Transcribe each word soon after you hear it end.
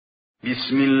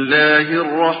بسم الله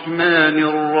الرحمن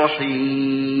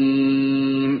الرحيم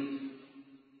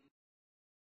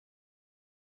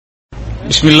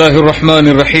بسم الله الرحمن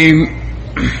الرحيم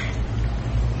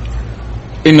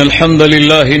إن الحمد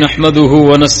لله نحمده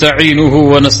ونستعينه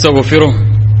ونستغفره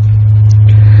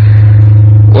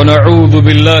ونعوذ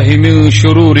بالله من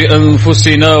شرور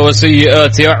أنفسنا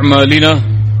وسيئات أعمالنا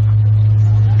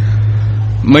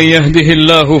من يهده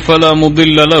الله فلا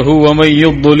مضل له ومن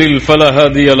يضلل فلا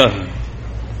هادي له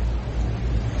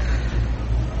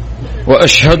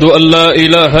وأشهد أن لا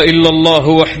إله إلا الله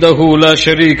وحده لا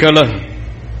شريك له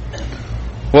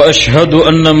وأشهد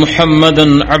أن محمدا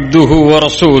عبده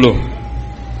ورسوله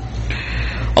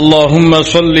اللهم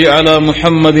صل على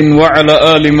محمد وعلى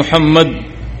آل محمد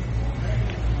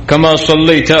كما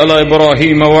صليت على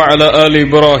إبراهيم وعلى آل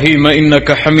إبراهيم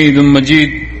إنك حميد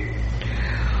مجيد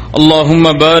اللهم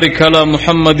بارك على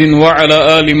محمد وعلى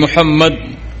آل محمد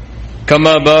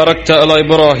كما باركت على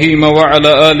إبراهيم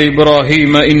وعلى آل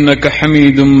إبراهيم إنك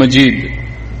حميد مجيد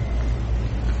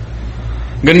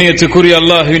கண்ணியத்துக்குரிய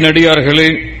அல்லாஹ்வின் அடியார்களே,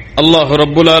 அல்லாஹ்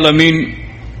ரப்புல் ஆலமீன்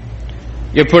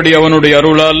எப்படி அவனுடைய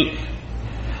அருளால்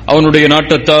அவனுடைய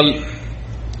நாட்டத்தால்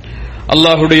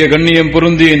அல்லாஹுடைய கண்ணியம்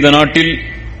பொருந்திய இந்த நாட்டில்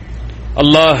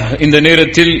அல்லாஹ் இந்த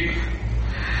நேரத்தில்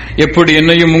எப்படி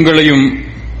என்னையும் உங்களையும்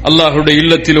அல்லாஹுடைய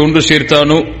இல்லத்தில் ஒன்று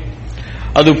சேர்த்தானோ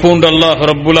அது போன்று அல்லாஹ்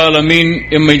ரப்புல் ஆலமீன்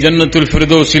எம்மை ஜன்னத்துல்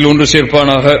ஃபிர்தௌஸில் ஒன்று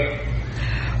சேர்ப்பானாக.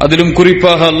 அதிலும்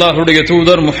குறிப்பாக அல்லாஹுடைய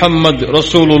தூதர் முஹம்மது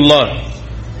ரசூலுல்லாஹ்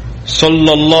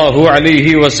ஸல்லல்லாஹு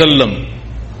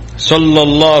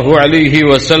அலைஹி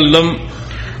வஸல்லம்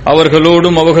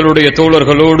அவர்களோடும் அவர்களுடைய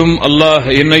தோழர்களோடும் அல்லாஹ்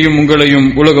என்னையும் உங்களையும்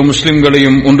உலக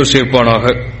முஸ்லிம்களையும் ஒன்று சேர்ப்பானாக.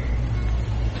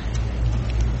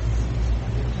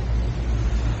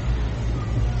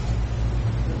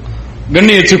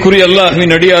 கண்ணியத்துக்குரிய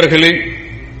அல்லாஹ்வின் அடியார்களே,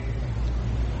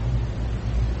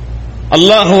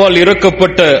 அல்லாஹ்வால்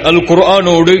இறக்கப்பட்ட அல்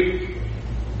குர்ஆனோடு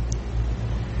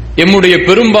எம்முடைய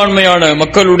பெரும்பான்மையான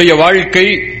மக்களுடைய வாழ்க்கை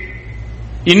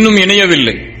இன்னும்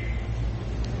இணையவில்லை.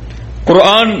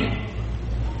 குர்ஆன்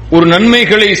ஒரு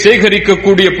நன்மைகளை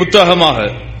சேகரிக்கக்கூடிய புத்தகமாக,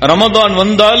 ரமதான்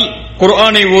வந்தால்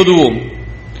குர்ஆனை ஓதுவோம்,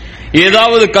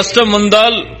 ஏதாவது கஷ்டம்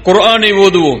வந்தால் குர்ஆனை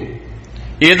ஓதுவோம்,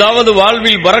 ஏதாவது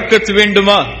வாழ்வில் பரக்கத்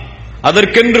வேண்டுமா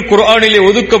அதற்கென்று குர்ஆனிலே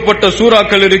ஒதுக்கப்பட்ட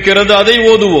சூறாக்கள் இருக்கிறது, அதை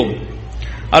ஓதுவோம்,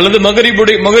 அல்லது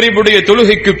மகரிபுடைய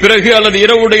தொழுகைக்கு பிறகு அல்லது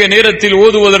இரவுடைய நேரத்தில்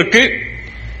ஓதுவதற்கு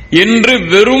என்று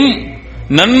வெறும்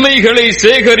நன்மைகளை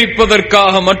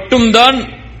சேகரிப்பதற்காக மட்டும்தான்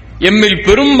எம்மில்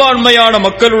பெரும்பான்மையான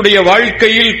மக்களுடைய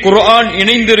வாழ்க்கையில் குர்ஆன்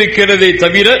இணைந்திருக்கிறதே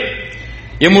தவிர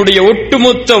எம்முடைய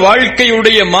ஒட்டுமொத்த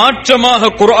வாழ்க்கையுடைய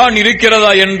மாற்றமாக குர்ஆன்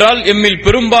இருக்கிறதா என்றால் எம்மில்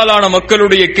பெரும்பாலான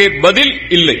மக்களுடைய பதில்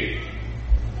இல்லை.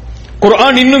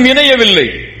 குர்ஆன் இன்னும் இணையவில்லை.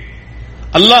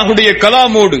 அல்லாஹுடைய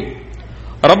கலாமோடு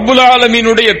ரப்புல்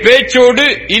ஆலமீனுடைய பேச்சோடு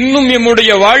இன்னும்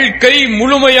எம்முடைய வாழ்க்கை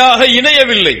முழுமையாக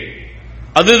இணையவில்லை.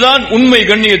 அதுதான் உண்மை.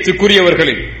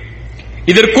 கண்ணியத்துக்குரியவர்களே,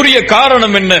 இதற்குரிய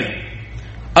காரணம் என்ன?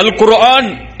 அல் குர்ஆன்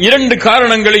இரண்டு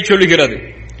காரணங்களை சொல்கிறது.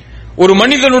 ஒரு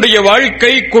மனிதனுடைய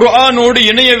வாழ்க்கை குர்ஆனோடு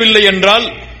இணையவில்லை என்றால்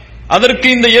அதற்கு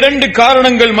இந்த இரண்டு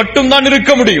காரணங்கள் மட்டும்தான்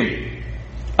இருக்க முடியும்.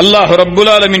 அல்லாஹ்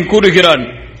ரப்புல் ஆலமீன் கூறுகிறான்,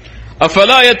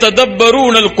 அஃபலா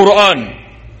யததப்பரூன அல் குர்ஆன்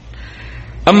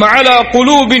அம் அலா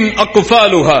குலூபின்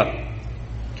அக்ஃபாலுஹா.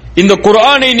 இந்த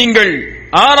குர்ஆனை நீங்கள்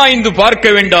ஆராய்ந்து பார்க்க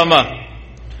வேண்டாமா?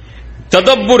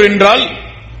 ததப்புர் என்றால்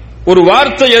ஒரு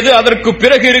வார்த்தை, அது அதற்கு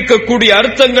பிறகு இருக்கக்கூடிய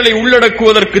அர்த்தங்களை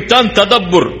உள்ளடக்குவதற்குத்தான்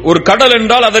ததப்புர். ஒரு கடல்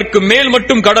என்றால் அதற்கு மேல்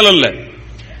மட்டும் கடல் அல்ல,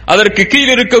 அதற்கு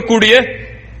கீழ் இருக்கக்கூடிய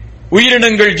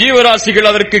உயிரினங்கள், ஜீவராசிகள்,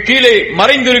 அதற்கு கீழே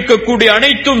மறைந்திருக்கக்கூடிய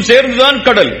அனைத்தும் சேர்ந்துதான்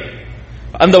கடல்.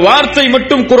 அந்த வார்த்தை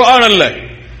மட்டும் குர்ஆன் அல்ல,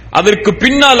 அதற்கு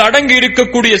பின்னால் அடங்கி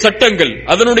இருக்கக்கூடிய சட்டங்கள்,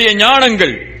 அதனுடைய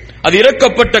ஞானங்கள், அது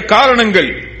இறக்கப்பட்ட காரணங்கள்,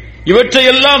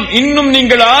 இவற்றையெல்லாம் இன்னும்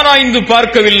நீங்கள் ஆராய்ந்து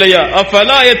பார்க்கவில்லையா?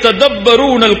 அஃபலா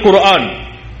யததப்பரூனல் குர்ஆன்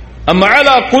அம்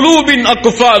அலா குலூபின்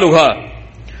அக்ஃபாலுஹா.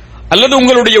 அல்லது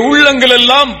உங்களுடைய உள்ளங்கள்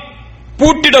எல்லாம்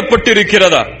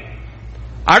பூட்டிடப்பட்டிருக்கிறதா,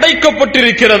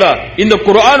 அடைக்கப்பட்டிருக்கிறதா? இந்த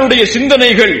குர்ஆனுடைய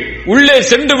சிந்தனைகள் உள்ளே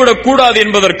சென்றுவிடக் கூடாது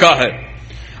என்பதற்காக,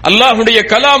 அல்லாஹுடைய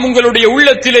கலாம் உங்களுடைய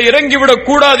உள்ளத்திலே இறங்கிவிடக்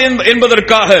கூடாது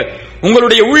என்பதற்காக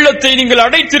உங்களுடைய உள்ளத்தை நீங்கள்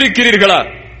அடைத்திருக்கிறீர்களா?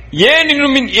 ஏன்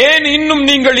இன்னும்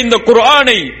நீங்கள் இந்த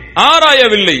குர்ஆனை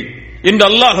ஆராயவில்லை என்று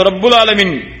அல்லாஹ் ரப்புல்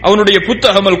ஆலமீன் அவனுடைய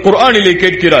புத்தகம் அல் குர்ஆனிலே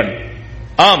கேட்கிறான்.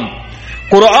 ஆம்,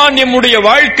 குர்ஆன் எம்முடைய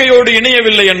வாழ்க்கையோடு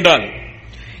இணையவில்லை என்றால்,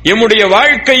 எம்முடைய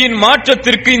வாழ்க்கையின்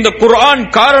மாற்றத்திற்கு இந்த குர்ஆன்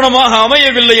காரணமாக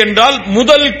அமையவில்லை என்றால்,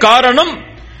 முதல் காரணம்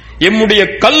எம்முடைய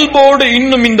கல்போடு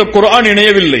இன்னும் இந்த குர்ஆன்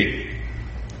இணையவில்லை.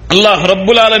 அல்லாஹ்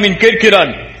ரப்புல் ஆலமீன்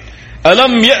கேட்கிறான்,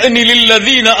 அலம் யஅனி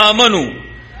லில்லதீன ஆமனு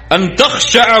அன்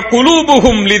தக்ஷஅ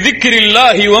குலூபுஹும்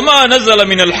லிذிக்ரில்லாஹி வமா நஸல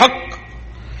மினல் ஹக்.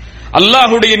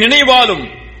 அல்லாஹுடைய நினைவாலும்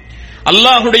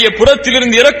அல்லாஹுடைய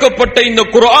புறத்திலிருந்து இறக்கப்பட்ட இந்த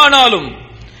குர்ஆனாலும்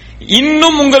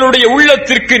இன்னும் உங்களுடைய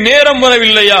உள்ளத்திற்கு நேரம்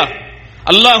வரவில்லையா?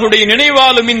 அல்லாஹுடைய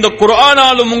நினைவாலும் இந்த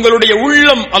குர்ஆனாலும் உங்களுடைய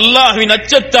உள்ளம் அல்லாஹ்வின்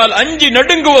அச்சத்தால் அஞ்சி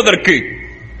நடுங்குவதற்கு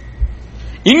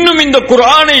இன்னும் இந்த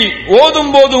குர்ஆனை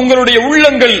ஓதும் போது உங்களுடைய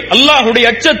உள்ளங்கள் அல்லாஹுடைய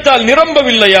அச்சத்தால்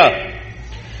நிரம்பவில்லையா?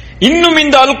 இன்னும்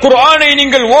இந்த அல் குர்ஆனை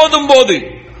நீங்கள் ஓதும் போது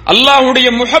அல்லாஹுடைய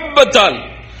முஹப்பத்தால்,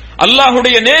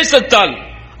 அல்லாஹுடைய நேசத்தால்,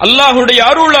 அல்லாஹுடைய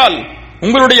அருளால்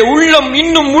உங்களுடைய உள்ளம்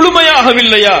இன்னும்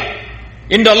முழுமையாகவில்லையா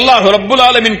என்று அல்லாஹ் ரப்புல்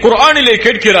ஆலமீன் குர்ஆனிலே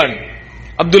கேட்கிறான்.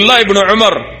 அப்துல்லா இப்னு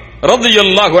உமர்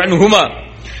ரலியல்லாஹு அன்ஹுமா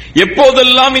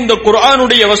எப்போதெல்லாம் இந்த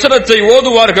குர்ஆனுடைய வசனத்தை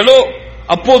ஓதுவார்களோ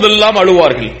அப்போதெல்லாம்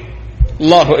அழுவார்கள்.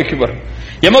 அல்லாஹு அக்பர்.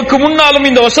 எமக்கு முன்னாலும்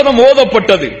இந்த வசனம்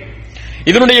ஓதப்பட்டது,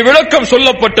 இதனுடைய விளக்கம்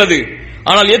சொல்லப்பட்டது.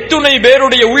 ஆனால் எத்துணை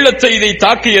பேருடைய உள்ளத்தை இதை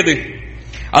தாக்கியது?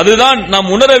 அதுதான் நாம்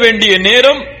உணர வேண்டிய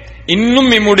நேரம். இன்னும்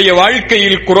நம்முடைய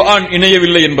வாழ்க்கையில் குர்ஆன்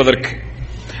இணையவில்லை என்பதற்கு.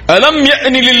 அலம்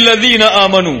யஅனி லில்லதீன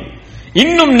ஆமனு,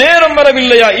 இன்னும் நேரம்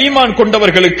வரவில்லையா ஈமான்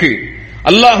கொண்டவர்களுக்கு?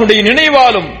 அல்லாஹுடைய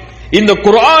நினைவாலும் இந்த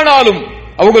குர்ஆனாலும்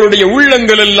அவர்களுடைய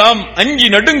உள்ளங்கள் எல்லாம் அஞ்சி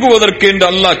நடுங்குவதற்கு என்று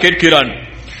அல்லாஹ் கேட்கிறான்.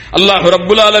 அல்லாஹ்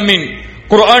ரப்புல் ஆலமீன்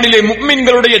குர்ஆனிலே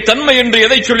முஃமின்களுடைய தன்மை என்று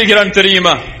எதை சொல்கிறான்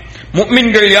தெரியுமா?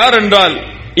 முஃமின்கள் யார் என்றால்,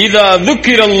 இதா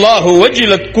ذுக்கிரல்லாஹு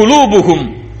வஜிலத் குலூபுஹும்,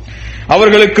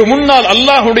 அவர்களுக்கு முன்னால்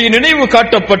அல்லாஹுடைய நினைவு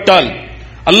காட்டப்பட்டால்,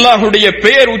 அல்லாஹுடைய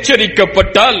பெயர்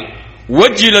உச்சரிக்கப்பட்டால்,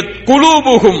 வஜிலத்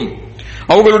குலூபுஹும்,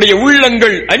 அவர்களுடைய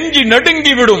உள்ளங்கள் அஞ்சி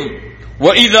நடுங்கிவிடும்.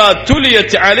 வஇதா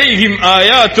துலியத் அலைஹிம்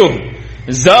ஆயாத்துஹு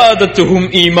ஜாதத்துஹும்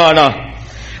ஈமானா,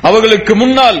 அவர்களுக்கு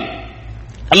முன்னால்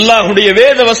அல்லாஹுடைய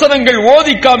வேத வசனங்கள்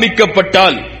ஓதி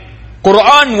காமிக்கப்பட்டால்,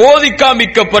 குர்ஆன் ஓதி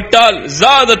காமிக்கப்பட்டால்,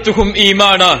 ஜாதத்துஹும்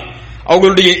ஈமானா,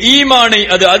 அவர்களுடைய ஈமானை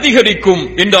அது அதிகரிக்கும்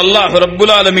என்று அல்லாஹ்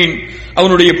ரப்புல் ஆலமீன்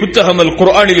அவனுடைய புத்தகம் அல்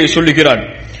குர்ஆனிலே சொல்லுகிறான்.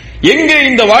 எங்கே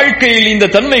இந்த வாழ்க்கையில்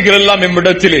இந்த தன்மைகள் எல்லாம்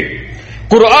நம்மிடத்திலே?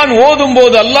 குர்ஆன் ஓதும்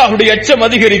போது அல்லாஹுடைய அச்சம்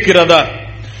அதிகரிக்கிறதா?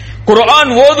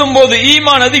 குர்ஆன் ஓதும் போது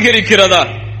ஈமான் அதிகரிக்கிறதா?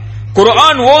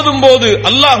 குர்ஆன் ஓதும் போது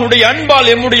அல்லாஹுடைய அன்பால்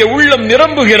நம்முடைய உள்ளம்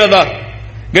நிரம்புகிறதா?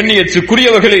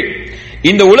 கண்ணியத்துக்குரியவர்களே,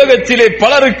 இந்த உலகத்திலே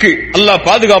பலருக்கு அல்லாஹ்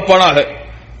பாதுகாப்பானாக,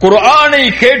 குர்ஆனை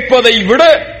கேட்பதை விட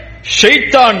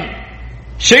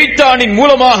ஷைத்தானின்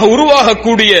மூலமாக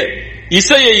உருவாகக்கூடிய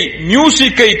இசையை,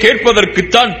 மியூசிக்கை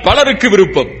கேட்பதற்குத்தான் பலருக்கு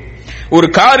விருப்பம். ஒரு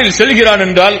காரில் செல்கிறான்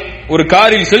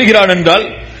என்றால்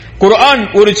குர்ஆன்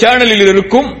ஒரு சேனலில்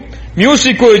இருக்கும்,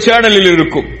 மியூசிக் ஒரு சேனலில்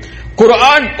இருக்கும்.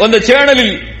 குர்ஆன் அந்த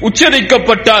சேனலில்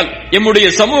உச்சரிக்கப்பட்டால் நம்முடைய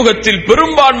சமூகத்தில்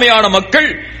பெரும்பான்மையான மக்கள்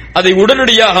அதை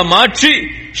உடனடியாக மாற்றி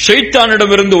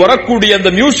ஷைத்தானிடமிருந்து வரக்கூடிய அந்த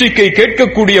மியூசிக்கை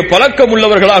கேட்கக்கூடிய பழக்கம்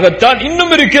உள்ளவர்களாகத்தான்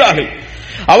இன்னும் இருக்கிறார்கள்.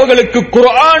 அவர்களுக்கு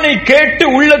குர்ஆனை கேட்டு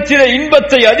உள்ளத்திலே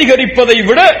இன்பத்தை அதிகரிப்பதை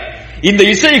விட இந்த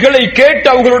இசைகளை கேட்டு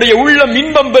அவர்களுடைய உள்ளம்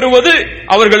இன்பம் பெறுவது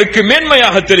அவர்களுக்கு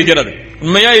மேன்மையாக தெரிகிறது.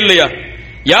 உண்மையா இல்லையா?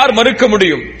 யார் மறுக்க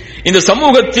முடியும்? இந்த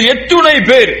சமூகத்தில் எத்துணை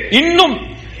பேர் இன்னும்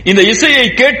இந்த இசையை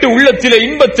கேட்டு உள்ளத்திலே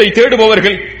இன்பத்தை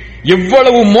தேடுபவர்கள்.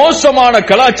 எவ்வளவு மோசமான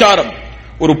கலாச்சாரம்!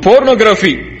 ஒரு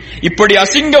போர்னோகிராஃபி, இப்படி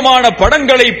அசிங்கமான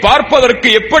படங்களை பார்ப்பதற்கு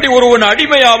எப்படி ஒருவன்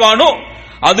அடிமையாவானோ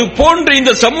அது போன்று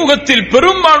இந்த சமூகத்தில்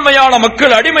பெரும்பான்மையான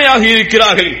மக்கள் அடிமையாக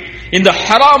இருக்கிறார்கள் இந்த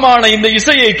ஹராமான இந்த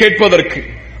இசையை கேட்பதற்கு.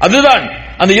 அதுதான்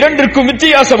அந்த இரண்டிற்கும்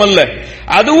வித்தியாசம் அல்ல.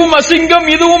 அதுவும் அசிங்கம்,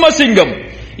 இதுவும் அசிங்கம்.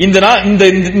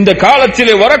 இந்த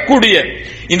காலத்திலே வரக்கூடிய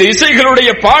இந்த இசைகளுடைய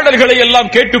பாடல்களை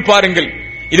எல்லாம் கேட்டு பாருங்கள்.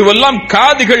 இதுவெல்லாம்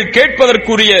காதுகள்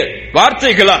கேட்பதற்குரிய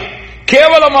வார்த்தைகளா?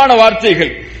 கேவலமான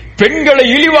வார்த்தைகள், பெண்களை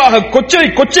இழிவாக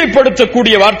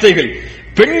கொச்சைப்படுத்தக்கூடிய வார்த்தைகள்,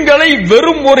 பெண்களை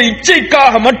வெறும் ஒரு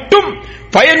இச்சைக்காக மட்டும்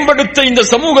பயன்படுத்த இந்த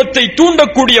சமூகத்தை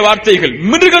தூண்டக்கூடிய வார்த்தைகள்,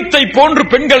 மிருகத்தை போன்று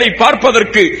பெண்களை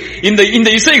பார்ப்பதற்கு இந்த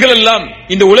இசைகள் எல்லாம்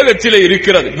இந்த உலகத்திலே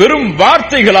இருக்கிறது. வெறும்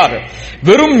வார்த்தைகளாக,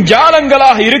 வெறும்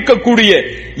ஜாலங்களாக இருக்கக்கூடிய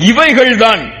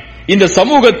இவைகள்தான் இந்த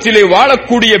சமூகத்திலே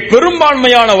வாழக்கூடிய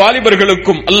பெரும்பான்மையான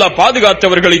வாலிபர்களுக்கும் அல்லாஹ்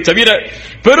பாதுகாத்தவர்களை தவிர,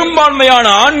 பெரும்பான்மையான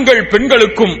ஆண்கள்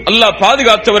பெண்களுக்கும் அல்லாஹ்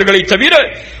பாதுகாத்தவர்களை தவிர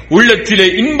உள்ளத்திலே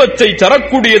இன்பத்தை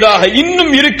தரக்கூடியதாக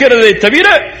இன்னும் இருக்கிறதே தவிர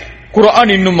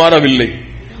குர்ஆன் இன்னும் மாறவில்லை.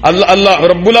 அல்லாஹ்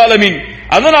ரப்புல் ஆலமீன்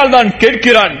அதனால் தான்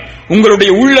கேட்கிறான்,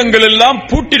 உங்களுடைய உள்ளங்கள் எல்லாம்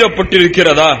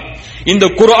பூட்டிடப்பட்டிருக்கிறதா? இந்த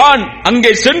குர்ஆன்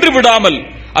அங்கே சென்று விடாமல்,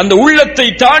 அந்த உள்ளத்தை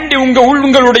தாண்டி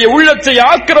உங்களுடைய உள்ளத்தை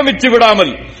ஆக்கிரமித்து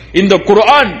விடாமல், இந்த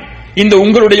குர்ஆன் இந்த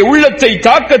உங்களுடைய உள்ளத்தை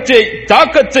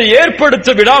தாக்கத்தை ஏற்படுத்த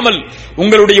விடாமல்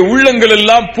உங்களுடைய உள்ளங்கள்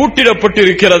எல்லாம்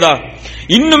பூட்டிடப்பட்டிருக்கிறதா?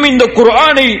 இன்னும் இந்த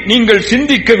குர்ஆனை நீங்கள்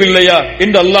சிந்திக்கவில்லையா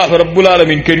என்று அல்லாஹ் ரப்புல்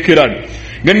ஆலமீன் கேட்கிறான்.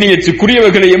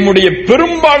 கண்ணியத்துக்குரியவர்களை, எம்முடைய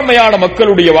பெரும்பான்மையான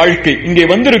மக்களுடைய வாழ்க்கை, இங்கே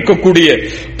வந்திருக்கக்கூடிய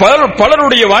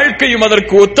பலருடைய வாழ்க்கையும்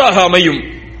அதற்கு ஒத்தாக அமையும்.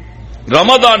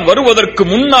 ரமதான் வருவதற்கு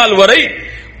முன்னால் வரை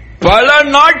பல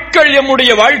நாட்கள்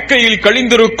எம்முடைய வாழ்க்கையில்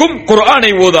கழிந்திருக்கும்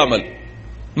குர்ஆனை ஓதாமல்.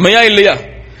 உண்மையா இல்லையா?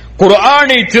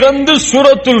 குர்ஆனை திறந்து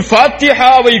சூரத்துல்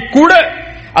ஃபாத்திஹாவை கூட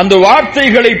அந்த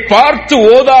வார்த்தைகளை பார்த்து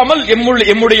ஓதாமல்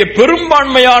எம்முடைய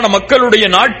பெரும்பான்மையான மக்களுடைய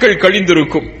நாட்கள்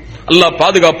கழிந்திருக்கும். அல்லாஹ்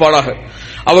பாதுகாப்பானாக.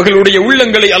 அவர்களுடைய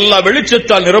உள்ளங்களை அல்லாஹ்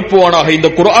வெளிச்சத்தால் நிரப்புவானாக, இந்த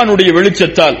குர்ஆனுடைய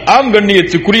வெளிச்சத்தால். ஆம்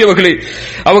கண்ணியத்துக்குரியவர்களே,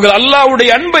 அவர்கள் அல்லாஹ்வுடைய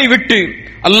அன்பை விட்டு,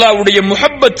 அல்லாஹ்வுடைய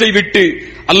முஹப்பத்தை விட்டு,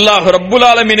 அல்லாஹ் ரப்புல்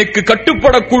ஆலமீனுக்கு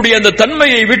கட்டுப்படக்கூடிய அந்த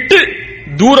தன்மையை விட்டு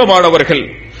தூரமானவர்கள்.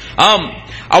 ஆம்,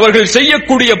 அவர்கள்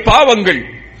செய்யக்கூடிய பாவங்கள்,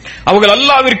 அவர்கள்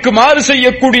அல்லாஹ்விற்கு மாறு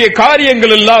செய்யக்கூடிய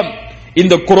காரியங்கள் எல்லாம்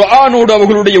இந்த குர்ஆனோடு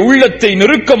அவர்களுடைய உள்ளத்தை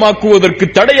நெருக்கமாக்குவதற்கு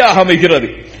தடையாக அமைகிறது.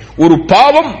 ஒரு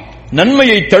பாவம்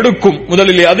நன்மையை தடுக்கும்.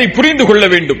 முதலிலே அதை புரிந்து கொள்ள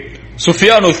வேண்டும்.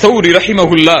 சுஃபியானு ஸௌரி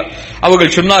ரஹிமஹுல்லாஹ்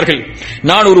அவர்கள் சொன்னார்கள்,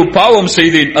 நான் ஒரு பாவம்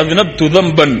செய்தேன், அத்னப்து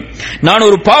தம்பன், நான்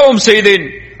ஒரு பாவம் செய்தேன்,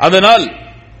 அதனால்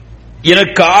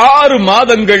எனக்கு 6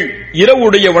 மாதங்கள்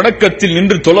இரவுடைய வணக்கத்தில்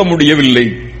நின்று தொழ முடியவில்லை.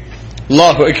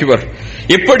 அல்லாஹு அக்பர்.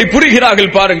 எப்படி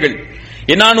புரிகிறார்கள் பாருங்கள்.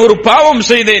 நான் ஒரு பாவம்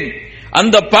செய்தேன்,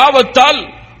 அந்த பாவத்தால்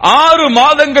 6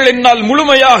 மாதங்கள் என்னால்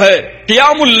முழுமையாக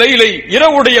கியாமுல் லைலை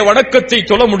இரவுடைய வணக்கத்தை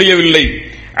தொழ முடியவில்லை.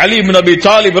 அலி இப்னு அபி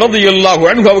தாலிப் ரலியல்லாஹு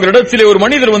அன்ஹு அவர்களிடத்திலே ஒரு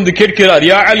மனிதர் வந்து கேட்கிறார்,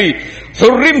 யா அலி,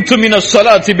 ஹுர்ரிம்து மினஸ்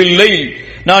ஸலாத்தி பில் லைல்,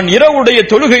 நான் இரவுடைய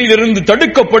தொழுகையிலிருந்து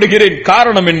தடுக்கப்படுகிறேன்,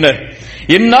 காரணம் என்ன?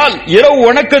 என்னால் இரவு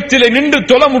வணக்கத்திலே நின்று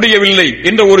தொழ முடியவில்லை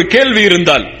என்ற ஒரு கேள்வி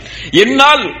இருந்தால்,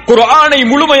 என்னால் குர்ஆனை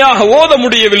முழுமையாக ஓத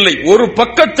முடியவில்லை, ஒரு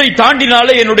பக்கத்தை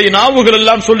தாண்டினாலே என்னுடைய நாவுகள்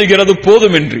எல்லாம் சொல்லுகிறது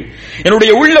போதும் என்று,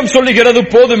 என்னுடைய உள்ளம் சொல்லுகிறது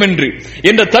போதும் என்று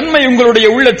என்ற தன்மை உங்களுடைய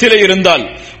உள்ளத்திலே இருந்தால்,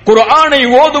 குர்ஆனை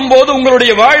ஓதும் போது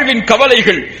உங்களுடைய வாழ்வின்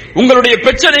கவலைகள், உங்களுடைய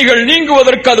பிரச்சனைகள்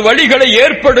நீங்குவதற்கு அது வழிகளை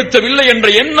ஏற்படுத்தவில்லை என்ற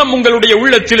எண்ணம் உங்களுடைய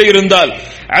உள்ளத்திலே இருந்தால்,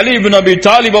 அலி இப்னு அபி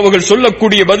தாலிப் அவர்கள்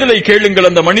சொல்லக்கூடிய பதிலை கேளுங்கள்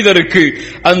அந்த மனிதருக்கு.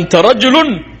 அந்த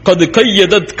ரஜுலுன் கது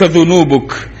கையதத்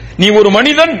கதுனூபுக், நீ ஒரு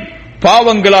மனிதன்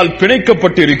பாவங்களால்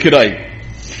பிணைக்கப்பட்டிருக்கிறாய்,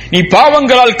 நீ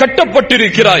பாவங்களால்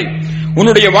கட்டப்பட்டிருக்கிறாய்,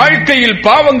 உன்னுடைய வாழ்க்கையில்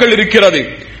பாவங்கள் இருக்கிறது,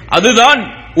 அதுதான்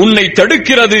உன்னை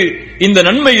தடுக்கிறது இந்த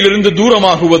நன்மையிலிருந்து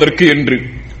தூரமாகுவதற்கு என்று.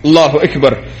 அல்லாஹு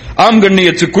அக்பர். ஆம்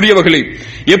கண்ணியத்துக்குரியவர்களே,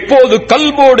 எப்போது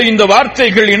கல்போடு இந்த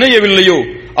வார்த்தைகள் இணையவில்லையோ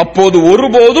அப்போது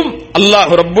ஒருபோதும்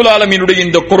அல்லாஹ் ரப்புல் ஆலமீனுடைய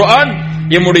இந்த குர்ஆன்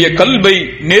எம்முடைய கல்பை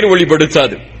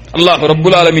நேர்வழிப்படுத்தாது. அல்லாஹ்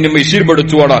ரப்புல் ஆலமீன் நம்மை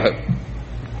சீர்படுத்துவானாக.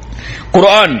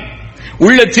 குர்ஆன்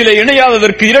உள்ளத்திலே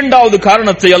இணையாததற்கு 2வது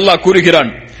காரணத்தை அல்லாஹ் கூறுகிறான்.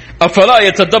 அஃபலா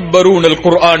யததப்பரூனல்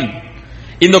குர்ஆன்,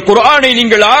 இந்த குர்ஆனை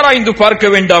நீங்கள் ஆராய்ந்து பார்க்க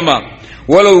வேண்டாமா?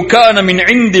 வலவ் கான மின்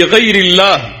இன்தி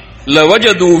கைரில்லாஹ்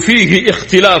லவஜது ஃபீஹி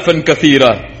இக்திலாஃபன்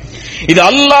கஸீரா, இது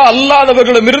அல்லாஹ்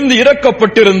அல்லாதவர்களிடமிருந்து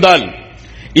இறக்கப்பட்டிருந்தால்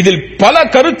இதில் பல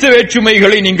கருத்து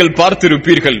வேற்றுமைகளை நீங்கள்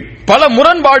பார்த்திருப்பீர்கள், பல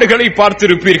முரண்பாடுகளை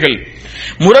பார்த்திருப்பீர்கள்.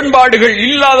 முரண்பாடுகள்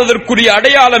இல்லாததற்குரிய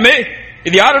அடையாளமே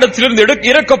இது யாரிடத்திலிருந்து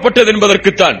இறக்கப்பட்டது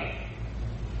என்பதற்குத்தான்.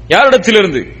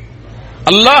 யாரிடத்திலிருந்து?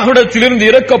 அல்லாஹ்விடத்திலிருந்து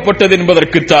இறக்கப்பட்டது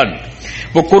என்பதற்குத்தான்.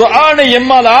 இப்போ குர்ஆனை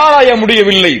எம்மால் ஆராய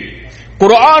முடியவில்லை,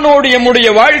 குர்ஆனோடு எம்முடைய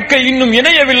வாழ்க்கை இன்னும்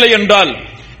இணையவில்லை என்றால்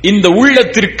இந்த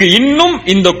உள்ளத்திற்கு இன்னும்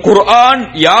இந்த குர்ஆன்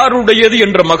யாருடையது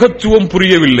என்ற மகத்துவம்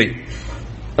புரியவில்லை.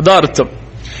 அதான் அர்த்தம்.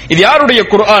 இது யாருடைய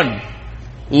குர்ஆன்?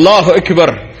 அல்லாஹு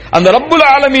அக்பர். அந்த ரப்புல்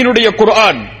ஆலமீனுடைய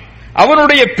குர்ஆன்,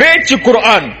 அவனுடைய பேச்சு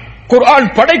குர்ஆன். குர்ஆன்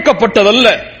படைக்கப்பட்டதல்ல,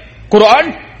 குர்ஆன்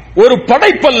ஒரு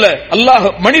படைப்பல்ல. அல்லாஹ்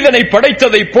மனிதனை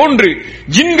படைத்ததை போன்று,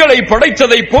 ஜின்களை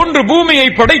படைத்ததை போன்று, பூமியை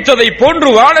படைத்ததை போன்று,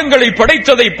 வானங்களை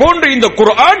படைத்ததை போன்று இந்த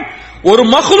குர்ஆன் ஒரு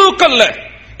மக்லூக் அல்ல.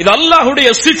 இது அல்லாஹ்வுடைய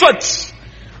சிஃபத்,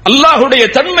 அல்லாஹ்வுடைய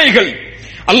தன்மைகள்.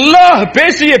 அல்லாஹ்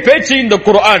பேசிய பேச்சு இந்த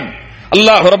குர்ஆன்.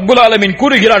 அல்லாஹ் ரப்புல் ஆலமீன்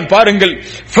கூறுகிறான் பாருங்கள்,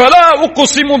 ஃபலா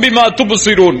உக்ஸிமு பிமா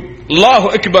துப்சிரூன். அல்லாஹு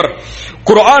அக்பர்.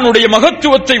 குர்ஆனுடைய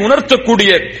மகத்துவத்தை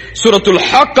உணர்த்தக்கூடிய சூரத்துல்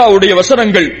ஹாக்காவுடைய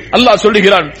வசனங்கள் அல்லாஹ்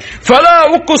சொல்லுகிறான், ஃபலா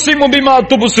உக்ஸிமு பிமா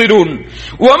துப்சிரூன்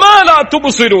வமா லா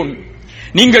துப்சிரூன்,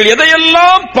 நீங்கள்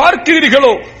எதையெல்லாம்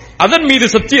பார்க்கிறீர்களோ அதன் மீது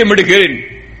சத்தியமிடுகிறேன்,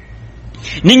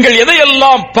 நீங்கள்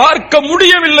எதையெல்லாம் பார்க்க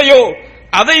முடியவில்லையோ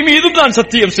அதை மீதும் நான்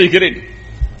சத்தியம் செய்கிறேன்.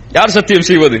 யார் சத்தியம்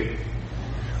செய்வது?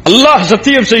 அல்லாஹ்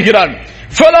சத்தியம் செய்கிறான்.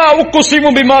 ஃபலா உக்ஸிமு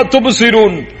பிமா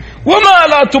துப்சிரூன் வமா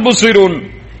லா துப்சிரூன்.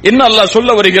 என்ன அல்லாஹ் சொல்ல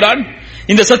வருகிறான்?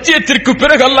 இந்த சத்தியத்திற்கு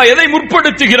பிறகு அல்லாஹ் எதை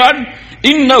முற்படுத்துகிறான்?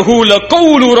 இன்னஹு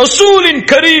லகவுலு ரசூலின்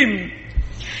கரீம்,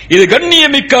 இது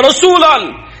கண்ணியமிக்க ரசூலால்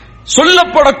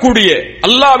சொல்லப்படக்கூடிய,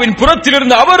 அல்லாஹ்வின்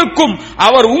புறத்திலிருந்து அவருக்கும்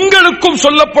அவர் உங்களுக்கும்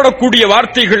சொல்லப்படக்கூடிய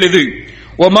வார்த்தைகள் இது.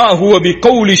 வமா ஹுவ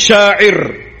பிகௌலி ஷாஇர்,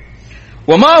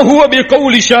 வமா ஹுவ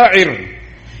பிகௌலி ஷாஇர்,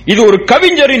 இது ஒரு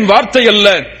கவிஞரின் வார்த்தை அல்ல.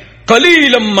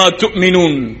 கலீலம் மா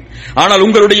துமினூன், ஆனால்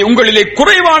உங்களிலே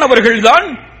குறைவானவர்கள் தான்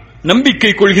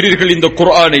நம்பிக்கை கொள்கிறீர்கள் இந்த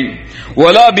குர்ஆனை.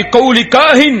 வலா பிகௌலி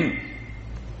காஹின்,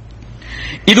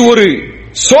 இது ஒரு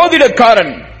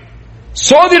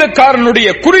சோதிடக்காரனுடைய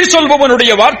குறி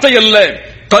சொல்பவனுடைய வார்த்தை அல்ல.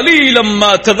 கலீலம்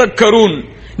மா ததக்கரூன்,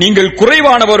 நீங்கள்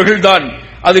குறைவானவர்கள் தான்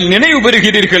அதில் நினைவு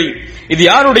பெறுகிறீர்கள். இது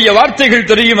யாருடைய வார்த்தைகள்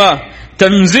தெரியுமா?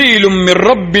 தன்சீலும் மிர்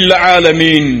ரப்பில்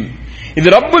ஆலமீன். இது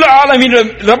ரப்புல்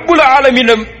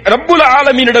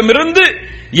ஆலமீனிடமிருந்து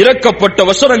இறக்கப்பட்ட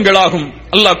வசனங்களாகும்.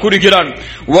 அல்லாஹ் கூறுகிறான்,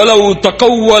 வலவ்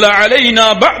தகவ்வல அலைனா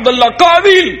பஅதல்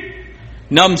அகாவில்.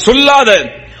 நாம் சொல்லாத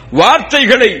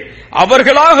வார்த்தைகளை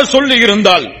அவர்களாக சொல்லி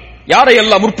இருந்தால், யாரை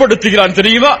அல்லாஹ் முற்படுத்துகிறான்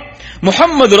தெரியுமா?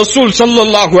 முஹம்மது ரசூல்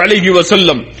ஸல்லல்லாஹு அலைஹி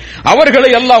வஸல்லம்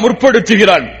அவர்களை அல்லாஹ்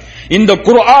முற்படுத்துகிறான். இந்த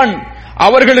குர்ஆன்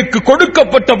அவர்களுக்கு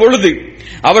கொடுக்கப்பட்ட பொழுது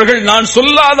அவர்கள் நான்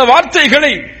சொல்லாத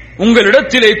வார்த்தைகளை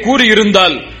உங்களிடத்திலே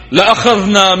கூறியிருந்தால்,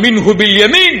 லஅഖذنا منه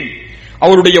باليمين,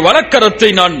 அவருடைய வலக்கரத்தை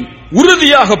நான்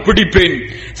உறுதியாக பிடிப்பேன்.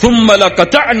 ثم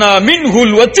لقطعنا منه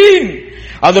الوتين,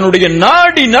 அதனுடைய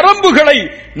நாடி நரம்புகளை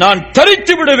நான்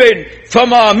தரித்து விடுவேன்.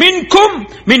 فما منكم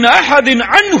من احد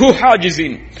عنه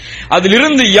حاجزين,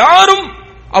 அதிலிருந்து யாரும்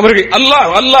அவர்கள்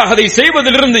அல்லாஹ் அதை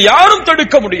செய்வதிலிருந்து யாரும்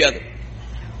தடுக்க முடியாது.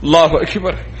 அல்லாஹு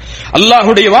அக்பர்.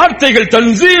 அல்லாஹ்வுடைய வார்த்தைகள்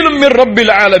தன்சீலும் மிர்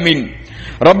ரப்பில் ஆலமீன்,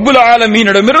 ரப்புல்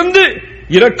ஆலமீனிடமிருந்து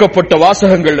இறக்கப்பட்ட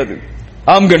வாசகங்கள் அது.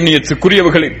 ஆம்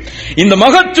கண்ணியத்துக்குரியவர்களே, இந்த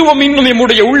மகத்துவம் இன்னும்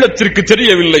நம்முடைய உள்ளத்திற்கு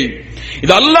தெரியவில்லை.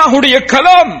 இது அல்லாஹ்வுடைய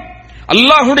கலாம்,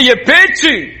 அல்லாஹ்வுடைய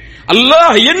பேச்சு.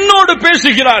 அல்லாஹ் என்னோடு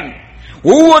பேசுகிறான்,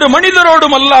 ஒவ்வொரு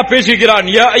மனிதரோடும் அல்லாஹ் பேசுகிறான்.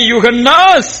 யா அய்யுஹன்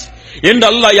நாஸ் என்று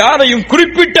அல்லாஹ் யாரையும்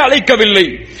குறிப்பிட்டு அழைக்கவில்லை.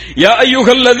 யா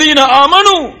அய்யுஹல்லதீன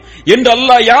ஆமனு என்று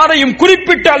அல்லாஹ் யாரையும்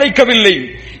குறிப்பிட்டு அழைக்கவில்லை.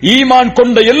 ஈமான்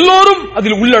கொண்ட எல்லோரும்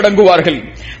அதில் உள்ளடங்குவார்கள்,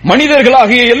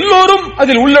 மனிதர்களாகிய எல்லோரும்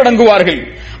அதில் உள்ளடங்குவார்கள்.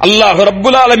 அல்லாஹ்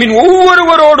ரப்புல் ஆலமீன்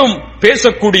ஒவ்வொருவரோடும்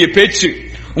பேசக்கூடிய பேச்சு.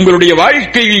 உங்களுடைய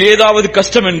வாழ்க்கையில் ஏதாவது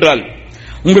கஷ்டம் என்றால்,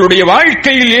 உங்களுடைய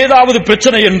வாழ்க்கையில் ஏதாவது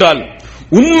பிரச்சனை என்றால்,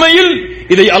 உண்மையில்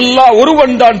இதை அல்லாஹ்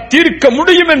ஒருவன் தான் தீர்க்க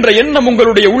முடியும் என்ற எண்ணம்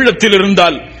உங்களுடைய உள்ளத்தில்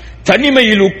இருந்தால்,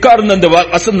 தனிமையில் உட்கார்ந்த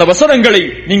அந்த வசனங்களை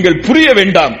நீங்கள் புரிய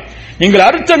வேண்டாம், நீங்கள்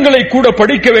அர்த்தங்களை கூட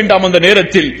படிக்க வேண்டாம். அந்த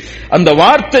நேரத்தில் அந்த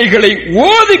வார்த்தைகளை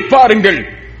ஓதி பாருங்கள்.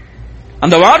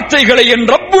 அந்த வார்த்தைகளை என்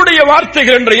ரப்புடைய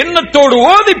வார்த்தைகள் என்ற எண்ணத்தோடு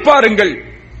ஓதி பாருங்கள்.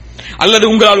 அல்லது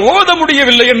உங்களால் ஓத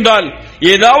முடியவில்லை என்றால்,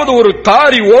 ஏதாவது ஒரு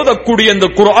காரி ஓதக்கூடிய அந்த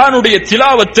குர்ஆனுடைய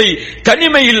திலாவத்தை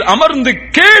தனிமையில் அமர்ந்து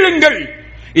கேளுங்கள்.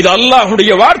 இது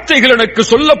அல்லாஹ்வுடைய வார்த்தைகள் எனக்கு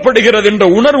சொல்லப்படுகிறது என்ற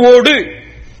உணர்வோடு,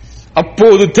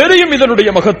 அப்போது தெரியும் இதனுடைய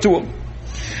மகத்துவம்,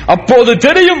 அப்போது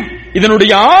தெரியும்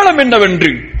இதனுடைய ஆழம்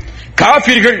என்னவென்று.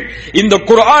 காபிர்கள் இந்த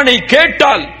குர்ஆனை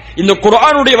கேட்டால், இந்த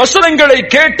குர்ஆனுடைய வசனங்களை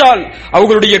கேட்டால்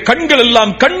அவர்களுடைய கண்கள்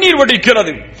எல்லாம் கண்ணீர்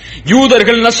வடிக்கிறது.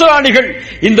 யூதர்கள், நஸ்ரானிகள்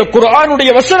இந்த குர்ஆனுடைய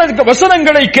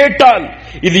வசனங்களை கேட்டால்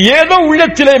இது ஏதோ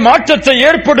உள்ளத்திலே மாற்றத்தை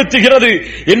ஏற்படுத்துகிறது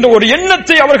என்ற ஒரு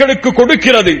எண்ணத்தை அவர்களுக்கு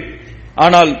கொடுக்கிறது.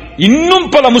 ஆனால் இன்னும்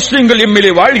பல முஸ்லிம்கள்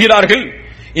எம்மிலே வாழ்கிறார்கள்,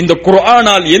 இந்த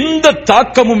குர்ஆனால் எந்த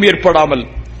தாக்கமும் ஏற்படாமல்.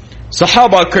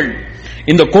 சஹாபாக்கள்,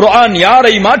 இந்த குர்ஆன்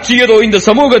யாரை மாற்றியதோ இந்த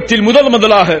சமூகத்தில்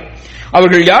முதலாக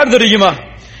அவர்கள் யார் தெரியுமா?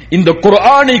 இந்த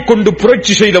குர்ஆனை கொண்டு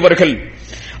புரட்சி செய்தவர்கள்.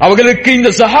 அவர்களுக்கு இந்த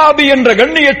சஹாபி என்ற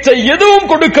கண்ணியத்தை எதுவும்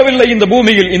கொடுக்கவில்லை இந்த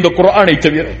பூமியில், இந்த குர்ஆனை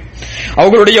தவிர.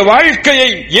 அவர்களுடைய வாழ்க்கையை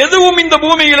எதுவும் இந்த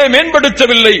பூமியிலே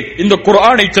மேம்படுத்தவில்லை இந்த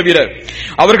குர்ஆனை தவிர.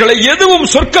 அவர்களை எதுவும்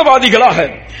சொர்க்கவாதிகளாக,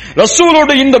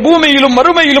 ரசூலோடு இந்த பூமியிலும்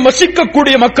மறுமையிலும்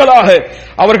வசிக்கக்கூடிய மக்களாக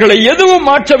அவர்களை எதுவும்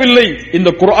மாற்றவில்லை இந்த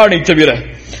குர்ஆனை தவிர.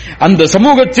 அந்த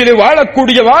சமூகத்திலே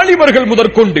வாழக்கூடிய வாலிபர்கள்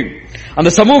முதற்கொண்டு, அந்த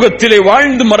சமூகத்திலே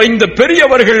வாழ்ந்து மறைந்த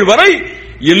பெரியவர்கள் வரை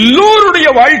எல்லோருடைய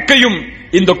வாழ்க்கையும்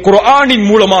இந்த குர்ஆனின்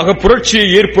மூலமாக புரட்சியை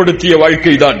ஏற்படுத்திய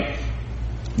வாழ்க்கைதான்.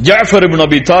 ஜாஃபர் இப்னு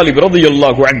அபி தாலிப்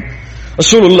ரலியல்லாஹு அன்ஹு,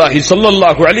 ரசூலுல்லாஹி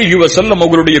ஸல்லல்லாஹு அலைஹி வஸல்லம்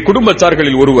அவர்களுடைய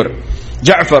குடும்பத்தார்களில் ஒருவர்.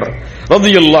 ஜாஃபர்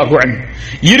ரலியல்லாஹு அன்ஹு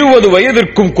 20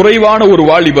 வயதிற்கும் குறைவான ஒரு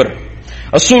வாலிபர்.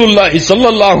 ரசூலுல்லாஹி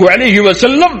ஸல்லல்லாஹு அலைஹி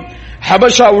வஸல்லம்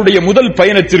ஹபஷாவுடைய முதல்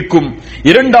பயணத்திற்கும்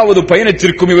இரண்டாவது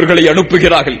பயணத்திற்கும் இவர்களை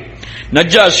அனுப்புகிறார்கள்.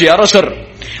 நஜ்ஜாஷி அரசர்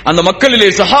அந்த மக்களிலே,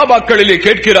 சஹாபாக்களிலே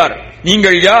கேட்கிறார்,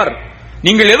 நீங்கள் யார்?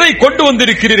 நீங்கள் எதை கொண்டு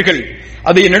வந்திருக்கிறீர்கள்?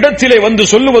 அதை என்னிடத்திலே வந்து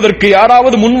சொல்லுவதற்கு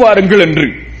யாராவது முன்வாருங்கள் என்று.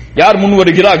 யார்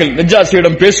முன்வருகிறார்கள்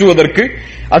நஜ்ஜாஷியிடம் பேசுவதற்கு?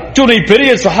 அத்துணை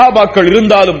பெரிய சஹாபாக்கள்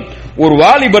இருந்தாலும் ஒரு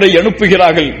வாலிபரை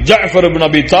அனுப்புகிறார்கள், ஜாஃபர் இப்னு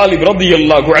அபி தாலிப்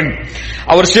ரலியல்லாஹு அன்ஹு.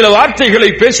 அவர் சில வார்த்தைகளை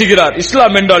பேசுகிறார்,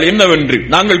 இஸ்லாம் என்றால் என்னவென்று,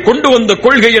 நாங்கள் கொண்டு வந்த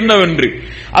கொள்கை என்னவென்று.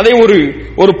 அதை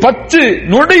ஒரு 10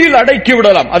 நொடியில் அடக்கி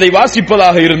விடலாம், அதை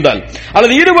வாசிப்பதாக இருந்தால்,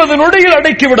 அல்லது 20 நொடியில்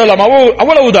அடக்கி விடலாம்,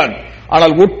 அவ்வளவுதான்.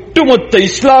 ஆனால் ஒட்டுமொத்த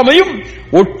இஸ்லாமையும்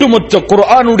ஒட்டுமொத்த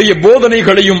குர்ஆனுடைய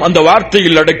போதனைகளையும் அந்த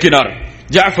வார்த்தையில் அடக்கினார்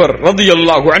ஜாஃபர்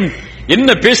ரலியல்லாஹு அன்ஹு. என்ன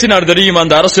பேசினார் தெரியுமா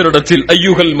அந்த அரசரிடத்தில்?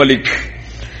 ஐயுகல் மலிக்,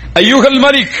 ஐயுகல்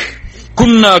மலிக்,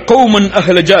 குன்னா கௌமன்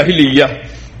அஹ்ல ஜாஹிலிய்யா.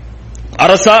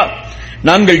 அரசா,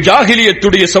 நாங்கள்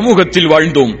ஜாஹிலியத்துடைய சமூகத்தில்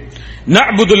வாழ்ந்தோம்.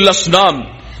 நஅ்புதுல் அஸ்னாம்,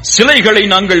 சிலைகளை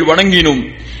நாங்கள் வணங்கினோம்,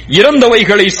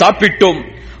 இறந்தவைகளை சாப்பிட்டோம்,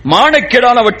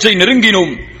 மானக்கேடானவற்றை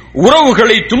நெருங்கினோம்,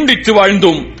 உறவுகளை துண்டித்து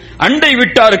வாழ்ந்தோம், அண்டை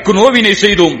விட்டாருக்கு நோவினை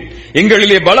செய்தோம்.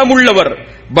 எங்களிலே பலமுள்ளவர்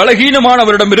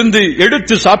பலகீனமானவரிடமிருந்து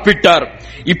எடுத்து சாப்பிட்டார்.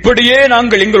 இப்படியே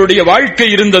நாங்கள் எங்களுடைய வாழ்க்கை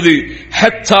இருந்தது.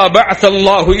 ஹத்தா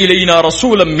பஅஸல்லாஹு இலைனா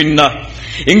ரசூலம் மின்னா,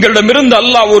 எங்களிடமிருந்து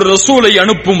அல்லாஹ் ஒரு ரசூலை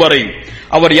அனுப்பும் வரை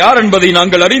அவர் யார் என்பதை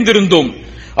நாங்கள் அறிந்திருந்தோம்.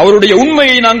 அவருடைய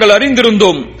உண்மையை நாங்கள்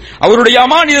அறிந்திருந்தோம். அவருடைய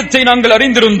அமானிதத்தை நாங்கள்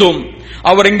அறிந்திருந்தோம்.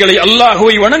 அவர் எங்களை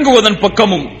அல்லாஹ்வை வணங்குவதன்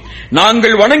பக்கமும்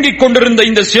நாங்கள் வணங்கிக் கொண்டிருந்த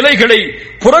இந்த சிலைகளை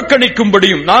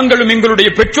புறக்கணிக்கும்படியும், நாங்களும் எங்களுடைய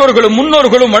பெற்றோர்களும்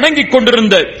முன்னோர்களும் வணங்கிக்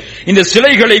கொண்டிருந்த இந்த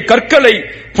சிலைகளை, கற்களை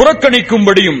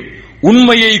புறக்கணிக்கும்படியும்,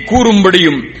 உண்மையை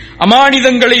கூறும்படியும்,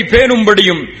 அமானிதங்களை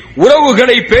பேணும்படியும்,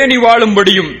 உறவுகளை பேணி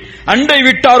வாழும்படியும், அண்டை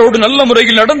விட்டாரோடு நல்ல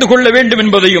முறையில் நடந்து கொள்ள வேண்டும்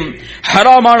என்பதையும்,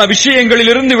 ஹராமான விஷயங்களில்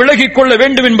இருந்து விலகிக் கொள்ள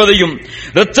வேண்டும் என்பதையும்,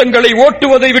 இரத்தங்களை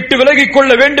ஓட்டுவதை விட்டு விலகிக்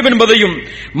கொள்ள வேண்டும் என்பதையும்,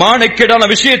 மானக்கேடான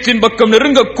விஷயத்தின் பக்கம்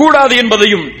நெருங்கக்கூடாது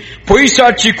என்பதையும், பொய்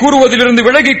சாட்சி கூறுவதிலிருந்து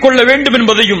விலகிக் கொள்ள வேண்டும்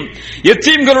என்பதையும்,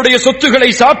 எத்தீம்களுடைய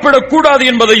சொத்துக்களை சாப்பிடக்கூடாது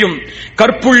என்பதையும்,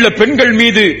 கற்புள்ள பெண்கள்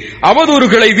மீது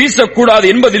அவதூறுகளை வீசக்கூடாது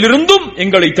என்பதிலிருந்தும்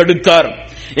எங்களை தடுத்தார்.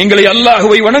 எங்களை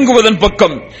அல்லாஹ்வை வணங்குவதன்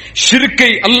பக்கம், ஷிர்கை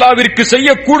அல்லாஹ்விற்கு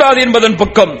செய்யக்கூடாது என்பதன்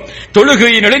பக்கம்,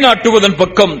 தொழுகையை நிலைநாட்டுவதன்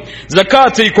பக்கம்,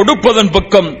 ஜகாத்தை கொடுப்பதன்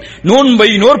பக்கம், நோன்பை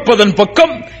நோற்பதன்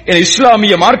பக்கம் என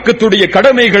இஸ்லாமிய மார்க்கத்துடைய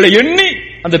கடமைகளை எண்ணி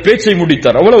அந்த பேச்சை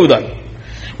முடித்தார். அவ்வளவுதான்.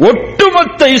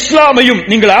 ஒட்டுமொத்த இஸ்லாமையும்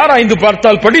நீங்கள் ஆராய்ந்து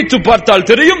பார்த்தால், படித்து பார்த்தால்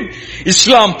தெரியும்.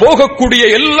 இஸ்லாம் போகக்கூடிய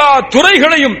எல்லா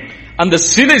துறைகளையும் அந்த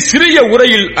சிறிய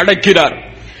உரையில் அடக்கிறார்.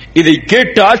 இதை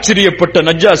கேட்டு ஆச்சரியப்பட்ட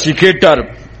நஜ்ஜாசி கேட்டார்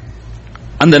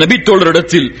அந்த நபி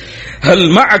தோழரிடத்தில், ஹல்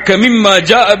மஅக மிம்மா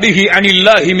ஜாஅ பிஹி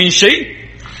அனில்லாஹி மின் ஷை,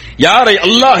 யாரை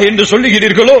அல்லாஹ் என்று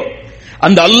சொல்லுகிறீர்களோ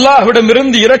அந்த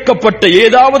அல்லாஹ்விடமிருந்து இறக்கப்பட்ட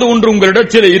ஏதாவது ஒன்று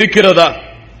உங்களிடத்தில் இருக்கிறதா?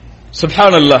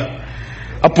 சுப்ஹானல்லாஹ்.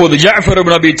 அப்போது ஜஅஃபர்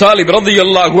இப்னு அபி தாலிப்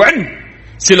ரலியல்லாஹு அன்ஹு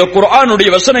சில குர்ஆனுடைய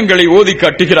வசனங்களை ஓதி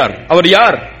காட்டுகிறார். அவர்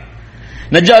யார்?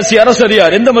 நஜ்ஜாசி அரசர்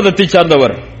யார்? எந்த மதத்தை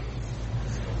சார்ந்தவர்?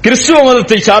 கிறிஸ்துவ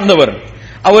மதத்தை சார்ந்தவர்.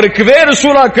 அவருக்கு வேறு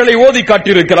சூறாக்களை ஓதி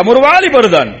காட்டியிருக்கலாம். ஒரு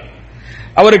வாலிபர் தான்.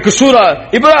 அவருக்கு சூரா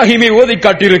இப்ராஹிமை ஓதி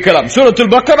காட்டியிருக்கலாம்,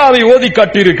 சூரத்துல் பக்கராவை ஓதி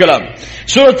காட்டியிருக்கலாம்,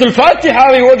 சூரத்துல்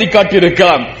ஃபாத்திஹாவை ஓதி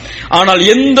காட்டியிருக்கலாம். ஆனால்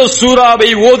எந்த சூறாவை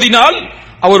ஓதினால்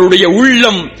அவருடைய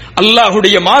உள்ளம்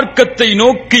அல்லாஹ்வுடைய மார்க்கத்தை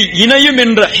நோக்கி இணையும்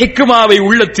என்ற ஹிக்மாவை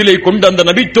உள்ளத்திலே கொண்ட அந்த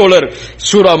நபித்தோழர்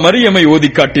சூரா மரியமை ஓதி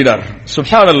காட்டினார்.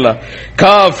 சுப்ஹானல்லாஹ்.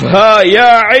 காஃப் ஹா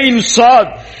யா ஐன்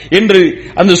ஸாத் என்று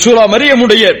அந்த சூரா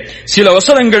மரியமுடைய சில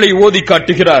வசனங்களை ஓதி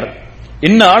காட்டுகிறார்.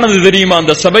 என்ன ஆனது தெரியுமா?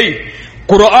 அந்த சபை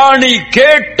குர்ஆனை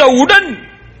கேட்டவுடன்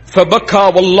ஃபபக்கா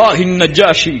வல்லாஹி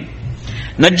நஜ்ஜாஷி,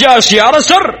 நஜ்ஜாஷி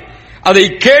அரசர் அதை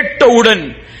கேட்டவுடன்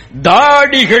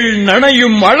தாடிகள்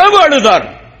நனையும் அளவு அழுதார்.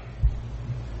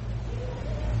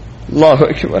 அல்லாஹு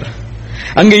அக்பர்.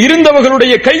 அங்கே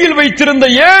இருந்தவர்களுடைய கையில் வைத்திருந்த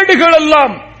ஏடுகள்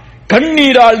எல்லாம்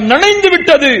கண்ணீரால் நனைந்து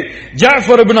விட்டது.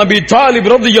 ஜாஃபர் இப்னு அபி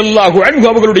தாலிப் ரலியல்லாஹு அன்ஹு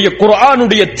அவர்களுடைய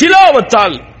குர்ஆனுடைய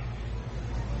திலாவத்தால்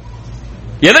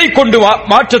எதை கொண்டு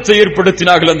மாற்றத்தை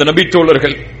ஏற்படுத்தினார்கள் அந்த நபி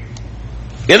தோழர்கள்?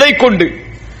 எதை கொண்டு?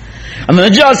 அந்த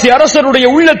நஜ்ஜாசி அரசருடைய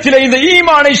உள்ளத்திலே இந்த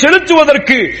ஈமானை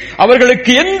செலுத்துவதற்கு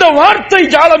அவர்களுக்கு எந்த வார்த்தை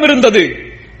ஜாலம் இருந்தது?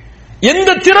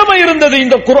 எந்த திறமை இருந்தது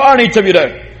இந்த குர்ஆனை தவிர?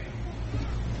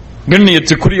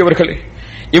 கண்ணியத்துக்குரியவர்களே,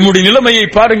 எம்முடைய நிலைமையை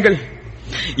பாருங்கள்.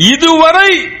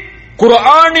 இதுவரை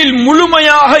குர்ஆனில்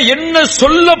முழுமையாக என்ன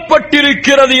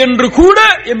சொல்லப்பட்டிருக்கிறது என்று கூட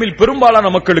எம்மில் பெரும்பாலான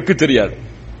மக்களுக்கு தெரியாது.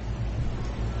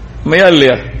 உண்மையா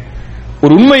இல்லையா?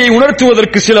 ஒரு உண்மையை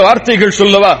உணர்த்துவதற்கு சில வார்த்தைகள்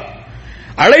சொல்லவா?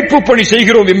 அழைப்பு பணி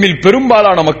செய்கிறோம். எம்மில்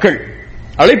பெரும்பாலான மக்கள்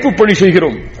அழைப்பு பணி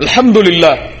செய்கிறோம்.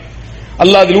 அல்ஹம்துலில்லாஹ்,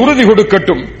 அல்லாஹ் அதில் உறுதி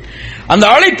கொடுக்கட்டும். அந்த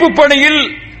அழைப்பு பணியில்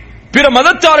பிற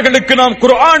மதத்தார்களுக்கு நாம்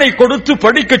குர்ஆனை கொடுத்து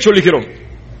படிக்க சொல்கிறோம்.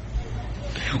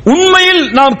 உண்மையில்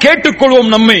நாம்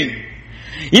கேட்டுக்கொள்வோம் நம்மை.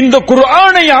 இந்த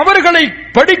குர்ஆனை அவர்களை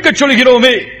படிக்க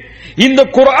சொல்கிறோமே, இந்த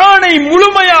குர்ஆனை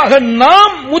முழுமையாக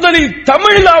நாம் முதலில்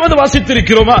தமிழிலாவது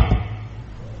வாசித்திருக்கிறோமா?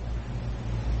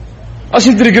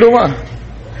 வாசித்திருக்கிறோமா?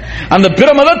 அந்த பிற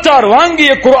மதத்தார்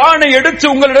வாங்கிய குர்ஆனை எடுத்து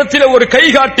உங்களிடத்தில் ஒரு கை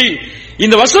காட்டி,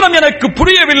 இந்த வசனம் எனக்கு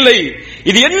புரியவில்லை,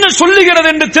 இது என்ன சொல்லுகிறது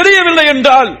என்று தெரியவில்லை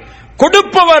என்றால்,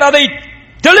 கொடுப்பவர் அதை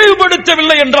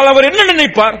தெளிவுபடுத்தவில்லை என்றால் அவர் என்ன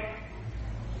நினைப்பார்?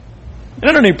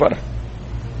 என்ன நினைப்பார்?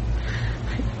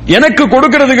 எனக்கு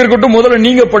கொடுக்கிறதுக்கு இருக்கட்டும், முதல்ல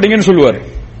நீங்க படிங்கன்னு சொல்லுவார்.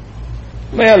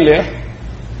 இல்லையா?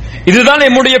 இதுதான்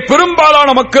நம்முடைய பெரும்பாலான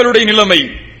மக்களுடைய நிலைமை.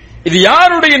 இது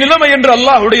யாருடைய நிலைமை என்று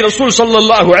அல்லாஹ்வுடைய ரசூல்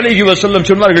ஸல்லல்லாஹு அலைஹி வஸல்லம்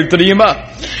சொன்னார்கள் தெரியுமா?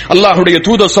 அல்லாஹ்வுடைய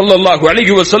தூதர் ஸல்லல்லாஹு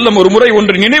அலைஹி வஸல்லம் ஒரு முறை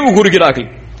ஒன்று நினைவு கூறுகிறார்கள்.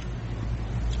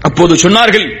 அப்போது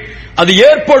சொன்னார்கள், அது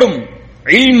ஏற்படும்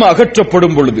இல்ம்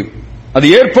அகற்றப்படும் பொழுது, அது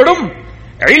ஏற்படும்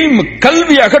இல்ம்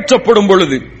கல்வி அகற்றப்படும்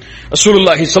பொழுது.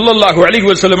 ரசூலுல்லாஹி ஸல்லல்லாஹு அலைஹி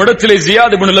வஸல்லம் இடத்திலே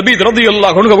ஜியாத் இப்னு லபீத்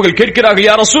ரலியல்லாஹு அன்ஹு அவர்கள் கேட்கிறார்கள்,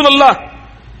 யா ரசூலல்லாஹ்,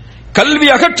 கல்வி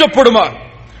அகற்றப்படுமா?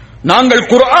 நாங்கள்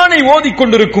குர்ஆனை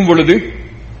ஓதிக்கொண்டிருக்கும் பொழுது,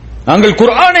 நாங்கள்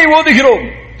குர்ஆனை ஓதுகிறோம்,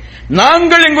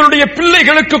 நாங்கள் எங்களுடைய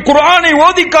பிள்ளைகளுக்கு குர்ஆனை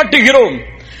ஓதி காட்டுகிறோம்,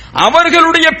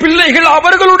 அவர்களுடைய பிள்ளைகள்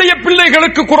அவர்களுடைய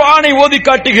பிள்ளைகளுக்கு குர்ஆனை ஓதி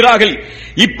காட்டுகிறார்கள்.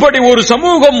 இப்படி ஒரு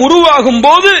சமூகம் உருவாகும்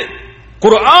போது,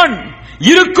 குர்ஆன்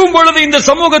இருக்கும் பொழுது இந்த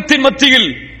சமூகத்தின் மத்தியில்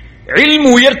இல்மு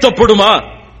உயர்த்தப்படுமா?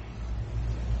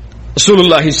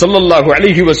 ரசூலுல்லாஹி ஸல்லல்லாஹு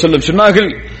அலைஹி வஸல்லம் சொன்னார்கள்,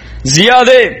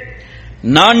 ஜியாதே,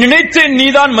 நான் நினைத்தேன்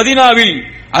நீதான் மதீனாவில்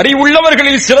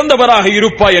அறிவுள்ளவர்களில் சிறந்தவராக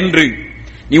இருப்பாய் என்று.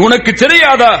 நீ உனக்கு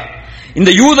தெரியாதா, இந்த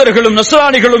யூதர்களும்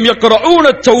நஸ்ரானிகளும் யக்ரஊன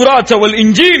தௌராத் வல்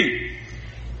இன்ஜீல்,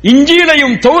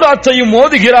 இன்ஜீலையும் தௌராத்தையும்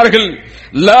ஓதுகிறார்கள்.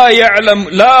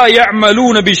 லா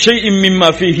யஅமலூன பிஷைஇன் மிம்மா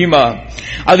ஃபீஹிமா,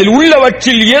 அதில்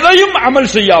உள்ளவற்றில் எதையும்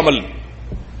அமல் செய்யாமல்.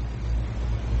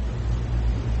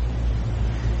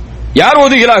 யார்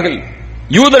ஓதுகிறார்கள்?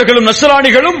 யூதர்களும்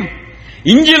நஸ்ரானிகளும்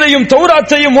இன்ஜீலையும்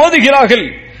தௌராத்தையும் ஓதுகிறார்கள்.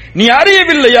 நீ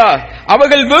அறியவில்லையா?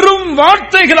 அவர்கள் வெறும்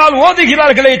வார்த்தைகளால்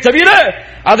ஓதுகிறார்களே தவிர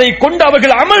அதை கொண்டு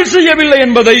அவர்கள் அமல் செய்யவில்லை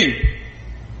என்பதை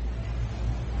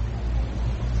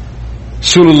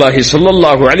ரசூலுல்லாஹி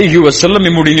ஸல்லல்லாஹு அலைஹி வஸல்லம்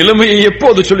நம்முடைய நிலைமையை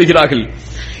எப்போது சொல்கிறார்கள்?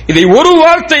 இதை ஒரு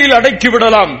வார்த்தையில்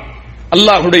அடக்கிவிடலாம்.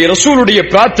 அல்லாஹ்வுடைய ரசூலுடைய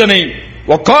பிரார்த்தனை,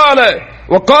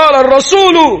 வகால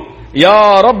ரசூலு யா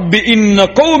ரப்பி இன்ன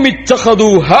கௌமி இத்தகது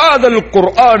ஹாதல்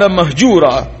குர்ஆன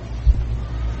மஹ்ஜூரா.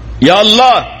 யா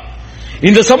அல்லாஹ்,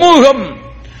 இந்த சமூகம்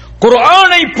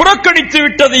குர்ஆனை புறக்கணித்து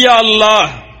விட்டது. யா அல்லாஹ்,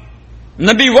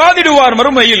 நபி வாதிடுவார்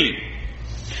மறுமையில்,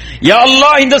 யா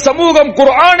அல்லாஹ், இந்த சமூகம்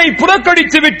குர்ஆனை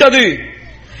புறக்கணித்து விட்டது,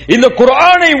 இந்த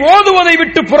குர்ஆனை ஓதுவதை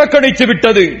விட்டு புறக்கணித்து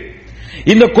விட்டது,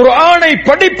 இந்த குர்ஆனை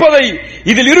படிப்பதை,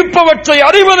 இதில் இருப்பவற்றை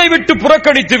அறிவதை விட்டு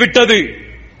புறக்கணித்து விட்டது,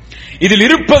 இதில்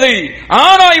இருப்பதை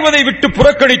ஆராய்வதை விட்டு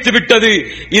புறக்கணித்து விட்டது,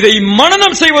 இதை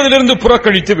மனனம் செய்வதிலிருந்து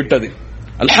புறக்கணித்து விட்டது.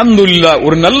 அல்ஹம்துலில்லாஹ்,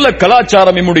 ஒரு நல்ல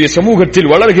கலாச்சாரம் நம்முடைய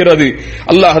சமூகத்தில் வளர்கிறது.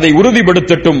 அல்லாஹ் அதை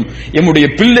உறுதிப்படுத்தட்டும். நம்முடைய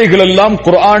பிள்ளைகள் எல்லாம்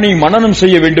குர்ஆனை மனனம்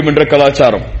செய்ய வேண்டும் என்ற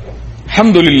கலாச்சாரம்.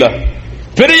 அல்ஹம்துலில்லாஹ்,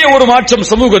 பெரிய ஒரு மாற்றம்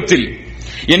சமூகத்தில்.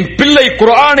 என் பிள்ளை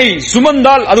குர்ஆனை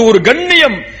சுமந்தால் அது ஒரு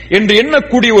கண்ணியம் என்று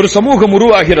எண்ணக்கூடிய ஒரு சமூகம்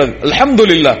உருவாகிறது.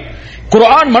 அல்ஹம்துலில்லாஹ்,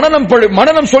 குர்ஆன்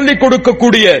மனனம் சொல்லிக்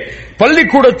கொடுக்கக்கூடிய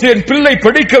பள்ளிக்கூடத்தில் என் பிள்ளை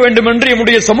படிக்க வேண்டும் என்று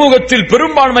நம்முடைய சமூகத்தில்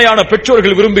பெரும்பான்மையான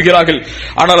பெற்றோர்கள் விரும்புகிறார்கள்.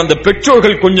 ஆனால் அந்த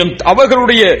பெற்றோர்கள் கொஞ்சம்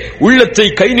அவர்களுடைய உள்ளத்தை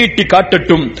கை நீட்டி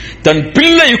காட்டட்டும். தன்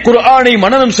பிள்ளை குர்ஆனை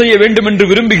மனனம் செய்ய வேண்டும் என்று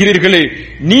விரும்புகிறீர்களே,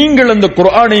 நீங்கள் அந்த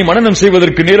குர்ஆனை மனனம்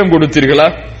செய்வதற்கு நேரம் கொடுத்தீர்களா?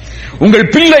 உங்கள்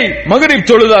பிள்ளை மக்ரிப்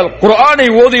தொழுதால் குர்ஆனை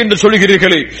ஓது என்று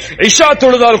சொல்கிறீர்களே, இஷா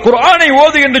தொழுதால் குர்ஆனை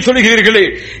ஓது என்று சொல்கிறீர்களே,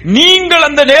 நீங்கள்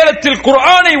அந்த நேரத்தில்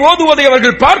குர்ஆனை ஓதுவதை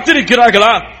அவர்கள்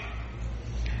பார்த்திருக்கிறார்களா?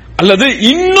 அல்லது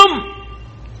இன்னும்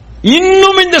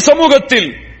இந்த சமூகத்தில்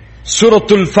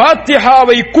சூரத்துல்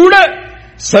ஃபாத்திஹாவை கூட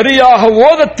சரியாக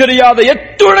ஓதத் தெரியாத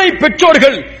எத்துணை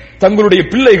பெற்றோர்கள் தங்களுடைய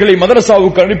பிள்ளைகளை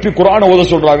மதரசாவுக்கு அனுப்பி குர்ஆனை ஓத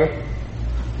சொல்றாங்க.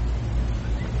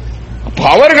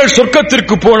 அவர்கள்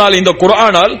சொர்க்கத்திற்கு போனால் இந்த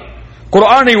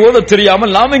குர்ஆனை ஓத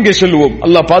தெரியாமல் நாம் எங்கே செல்வோம்?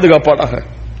 அல்லாஹ் பாதுகாப்பானாக,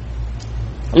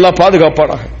 அல்லாஹ்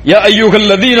பாதுகாப்பானாக. யா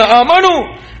அய்யுஹல்லதீன ஆமனூ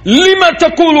லிம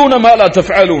தகூலூன மா லா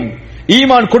தஃஅலூன்.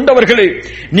 ஈமான் கொண்டவர்களே,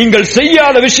 நீங்கள்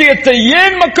செய்யாத விஷயத்தை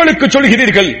ஏன் மக்களுக்கு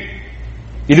சொல்கிறீர்கள்?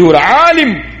 இது ஒரு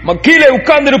ஆலிம் கீழே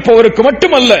உட்கார்ந்திருப்பவருக்கு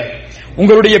மட்டுமல்ல,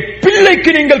 உங்களுடைய பிள்ளைக்கு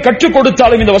நீங்கள் கற்றுக்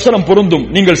கொடுத்தாலும் இந்த வசனம் பொருந்தும்.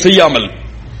 நீங்கள் செய்யாமல்,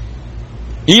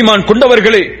 ஈமான்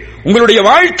கொண்டவர்களே, உங்களுடைய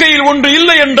வாழ்க்கையில் ஒன்று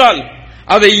இல்லை என்றால்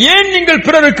அதை ஏன் நீங்கள்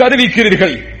பிறருக்கு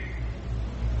அறிவிக்கிறீர்கள்?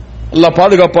 அல்லாஹ்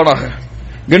பாதுகாப்பானாக.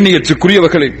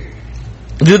 கண்ணியத்துக்குரியவர்களே,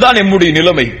 இதுதான் நம்முடைய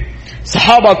நிலைமை.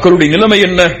 சஹாபாக்களுடைய நிலைமை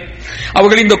என்ன?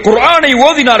 அவர்கள் இந்த குர்ஆனை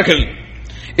ஓதினார்கள்,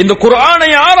 இந்த குர்ஆனை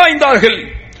ஆராய்ந்தார்கள்.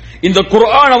 இந்த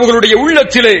குர்ஆன் அவர்களுடைய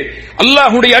உள்ளத்திலே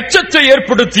அல்லாஹ்வுடைய அச்சத்தை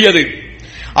ஏற்படுத்தியது.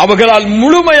 அவர்களால்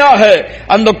முழுமையாக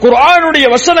அந்த குர்ஆனுடைய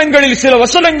வசனங்களில் சில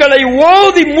வசனங்களை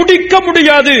ஓதி முடிக்க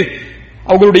முடியாது.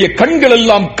 அவர்களுடைய கண்கள்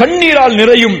எல்லாம் கண்ணீரால்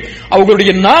நிறையும்,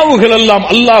 அவர்களுடைய நாவுகள் எல்லாம்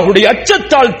அல்லாஹ்வுடைய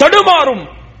அச்சத்தால் தடுமாறும்.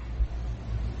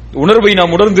 உணர்வை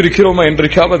நாம் உணர்ந்திருக்கிறோமா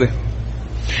என்றைக்காவது?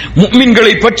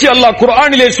 முஃமின்களை பற்றி அல்லாஹ்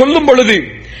குர்ஆனிலே சொல்லும் பொழுது,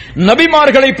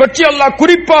 நபிமார்களை பற்றி அல்லாஹ்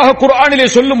குறிப்பாக குர்ஆனிலே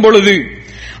சொல்லும் பொழுது,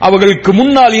 அவர்களுக்கு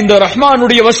முன்னால் இந்த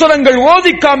ரஹ்மானுடைய வசனங்கள்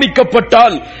ஓதி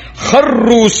காமிக்கப்பட்டால்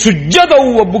ஹர்ரு சுஜ்ஜதௌ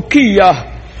வ புக்கியா,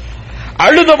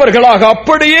 அழுதவர்களாக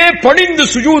அப்படியே பணிந்து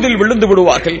சுஜூதில் விழுந்து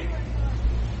விடுவார்கள்.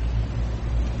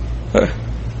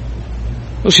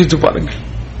 யோசித்து பாருங்கள்.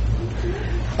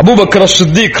 அபூபக்கர்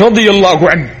ஸித்தீக் ரலியல்லாஹு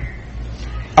அன்ஹு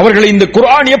அவர்களை இந்த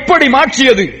குர்ஆன் எப்படி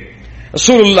மாற்றியது?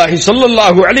 ரசூலுல்லாஹி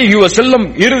ஸல்லல்லாஹு அலைஹி வஸல்லம்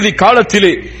இறுதி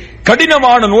காலத்திலே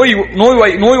கடினமான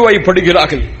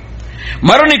நோய்வாய்ப்படுகிறார்கள்.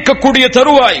 மரணிக்கக்கூடிய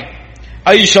தருவாய்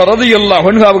ஆயிஷா ரலியல்லாஹு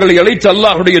அன்ஹா அவர்களை அழைத்து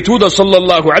அல்லாஹ்வுடைய தூதர்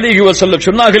ஸல்லல்லாஹு அலைஹி வஸல்லம்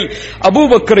சொன்னார்கள்,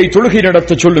 அபூபக்கரை தொழுகை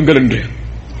நடத்த சொல்லுங்கள் என்று.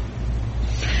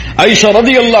 ஆயிஷா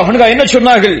ரலியல்லாஹு அன்ஹா என்ன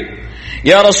சொன்னார்கள்?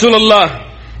 யா ரசூலல்லாஹ்,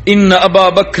 இன்ன அபா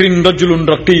பக்ரின் ரஜுலுன்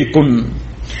ரகீகுன்,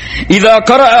 இதா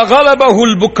கரஅ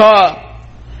கலபஹுல் புகா,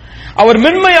 அவர்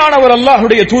மென்மையானவர்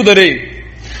அல்லாஹ்வுடைய தூதரே.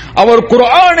 அவர்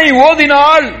குர்ஆனை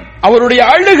ஓதினால் அவருடைய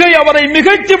அழுகை அவரை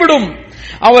மிகைத்துவிடும்.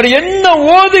 அவர் என்ன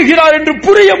ஓதுகிறார் என்று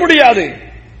புரிய முடியாது.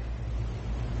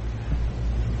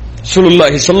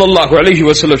 ரசூலுல்லாஹி ஸல்லல்லாஹு அலைஹி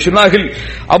வஸல்லம் சொன்னார்கள்,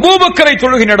 அபூபக்கரை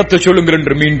தொழுகை நடத்த சொல்லுங்கள்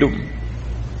என்று. மீண்டும்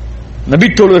நபி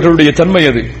தோழர்களுடைய தன்மை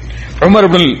அது. உமர்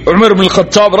இப்னு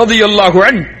கத்தாப் ரலியல்லாஹு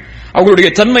அன்ஹு அவர்களுடைய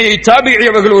தன்மையை தாபிஈ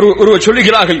அவர்கள் ஒருவர்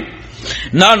சொல்லுகிறார்கள்,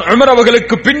 நான் உமர்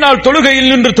அவர்களுக்கு பின்னால்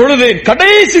தொழுகையில் நின்று தொழுதேன்.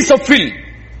 கடைசி சஃபில்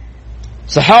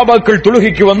சஹாபாக்கள்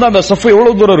தொழுகைக்கு வந்த அந்த சஃப்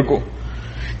எவ்வளவு தூரம் இருக்கும்.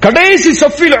 கடைசி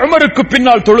சஃபில் உமருக்கு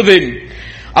பின்னால் தொழுதேன்.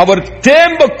 அவர்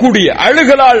தேம்பக்கூடிய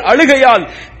அழுகையால்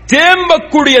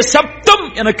தேம்பக்கூடிய சப்தம்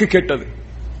எனக்கு கேட்டது.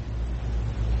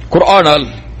 குர்ஆனால்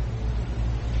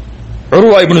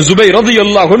உர்வா இப்னு ஸுபைர்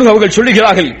ரலியல்லாஹு அன்ஹு அவர்கள்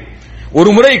சொல்லுகிறார்கள், ஒரு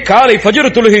முறை காலை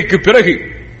ஃபஜ்ர் தொழுகைக்கு பிறகு,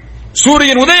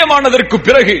 சூரியன் உதயமானதற்கு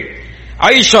பிறகு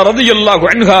ஆயிஷா ரலியல்லாஹு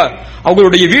அன்ஹா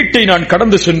அவர்களுடைய வீட்டை நான்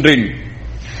கடந்து சென்றேன்.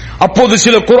 அப்போது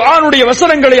சில குர்ஆனுடைய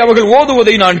வசனங்களை அவர்கள்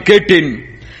ஓதுவதை நான் கேட்டேன்.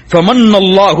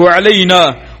 ஃபமன்னல்லாஹு அலைனா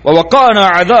வவகானா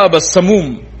அஸாபஸ்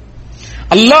ஸமூம்,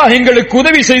 அல்லாஹ் எங்களுக்கு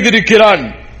உதவி செய்திருக்கிறான்,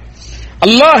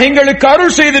 அல்லாஹ் எங்களுக்கு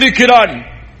அருள் செய்திருக்கிறான்,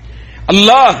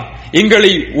 அல்லாஹ்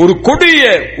எங்களை ஒரு கொடிய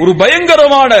ஒரு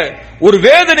பயங்கரமான ஒரு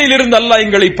வேதனையிலிருந்து அல்லாஹ்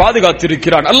எங்களை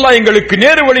பாதுகாத்திருக்கிறான், அல்லாஹ் எங்களுக்கு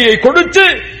நேரு வழியை கொடுத்து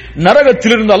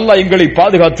நரகத்திலிருந்து அல்லாஹ் எங்களை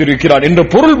பாதுகாத்திருக்கிறான் என்ற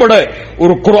பொருள்பட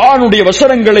ஒரு குர்ஆனுடைய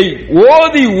வசனங்களை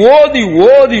ஓதி ஓதி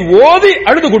ஓதி ஓதி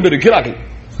அழுது கொண்டிருக்கிறார்கள்.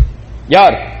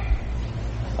 யார்?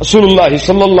 ரசூலுல்லாஹி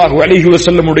ஸல்லல்லாஹு அலைஹி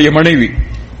வஸல்லம் உடைய மனைவி.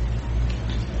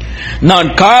 நான்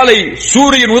காலை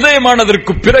சூரியன்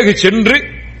உதயமானதற்கு பிறகு சென்று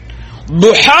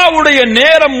துஹாவுடைய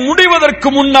நேரம் முடிவதற்கு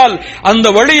முன்னால் அந்த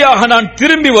வழியாக நான்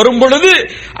திரும்பி வரும் பொழுது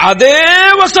அதே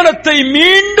வசனத்தை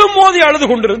மீண்டும் ஓதி அழுது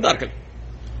கொண்டிருந்தார்கள்.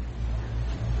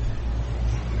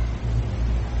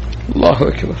 அல்லாஹு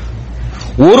அக்பர்.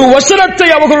 ஒரு வசனத்தை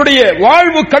அவர்களுடைய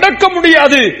வாழ்வு கடக்க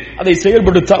முடியாது அதை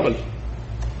செயல்படுத்தாமல்.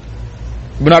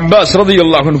 இப்னு அப்பாஸ்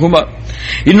ரலியல்லாஹு அன்ஹுமா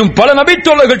இன்னும் பல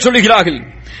நபித்தோழர்கள் சொல்கிறார்கள்,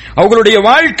 அவர்களுடைய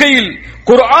வாழ்க்கையில்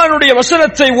குர்ஆனுடைய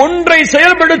வசனத்தை ஒன்றை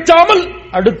செயல்படுத்தாமல்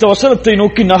அடுத்த வசனத்தை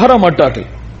நோக்கி நகர மாட்டார்கள்.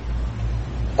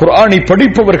 குர்ஆனை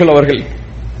படிப்பவர்கள் அவர்கள்,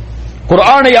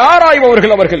 குர்ஆனை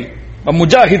ஆராய்பவர்கள் அவர்கள்.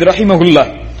 முஜாஹித்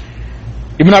ரஹிமஹுல்லாஹ்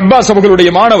இப்னு அப்பாஸ்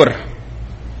அவர்களுடைய மாணவர்,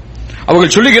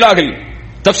 அவர்கள் சொல்லுகிறார்கள்,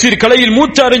 தஃப்சீர் கலையில்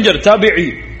மூத்த அறிஞர் தாபிஈ,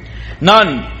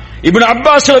 நான் இப்னு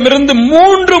அப்பாஸிடமிருந்து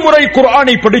 3 முறை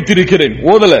குர்ஆனை படித்திருக்கிறேன்.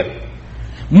 ஓதல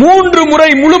 3 முறை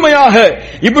முழுமையாக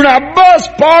இப்னு அப்பாஸ்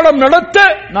பாடம் நடத்த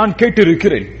நான்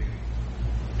கேட்டிருக்கிறேன்.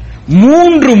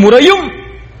 3 முறையும்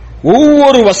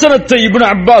ஒவ்வொரு வசனத்தை இப்னு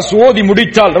அப்பாஸ் ஓதி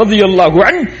முடித்தால் ரலியல்லாஹு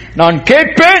அன்ஹு நான்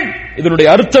கேட்பேன், இதனுடைய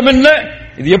அர்த்தம் என்ன,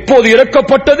 இது எப்போது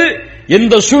இறக்கப்பட்டது,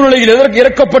 எந்த சூழ்நிலையில் எதற்கு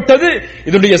இறக்கப்பட்டது,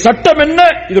 இதனுடைய சட்டம் என்ன,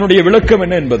 இதனுடைய விளக்கம்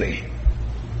என்ன என்பதை.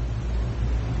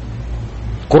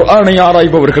 குர்ஆனை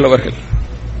ஆராய்பவர்கள் அவர்கள்,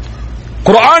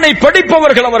 குர்ஆனை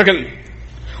படிப்பவர்கள் அவர்கள்.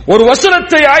 ஒரு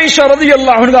வசனத்தை ஆயிஷா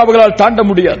ரலியல்லாஹு அன்ஹா அவர்களால் தாண்ட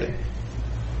முடியாது.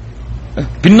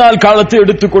 பின்னால் காலத்தை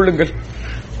எடுத்துக் கொள்ளுங்கள்.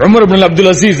 உமர் இப்னு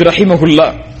அப்துல் அசீஸ்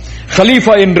ரஹிமஹுல்லாஹ்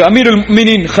கலீஃபா என்று, அமீருல்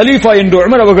முஃமினீன் கலீஃபா என்று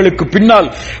உமர் அவர்களுக்கு பின்னால்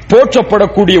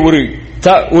போற்றப்படக்கூடிய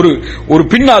ஒரு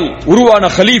பின்னால் உருவான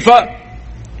கலீஃபா,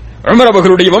 உமர்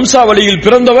அவர்களுடைய வம்சாவளியில்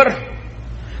பிறந்தவர்.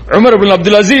 உமர் இப்னு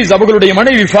அப்துல் அசீஸ் அவர்களுடைய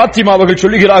மனைவி ஃபாத்திமா அவர்கள்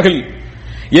சொல்லுகிறார்கள்,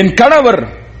 என் கணவர்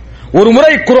ஒரு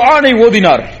முறை குர்ஆனை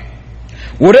ஓதினார்,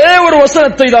 ஒரே ஒரு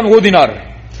வசனத்தை தான் ஓதினார்,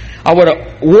 அவர்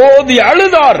ஓதி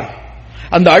அழுதார்.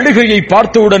 அந்த அழுகையை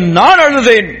பார்த்தவுடன் நான்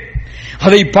அழுதேன்,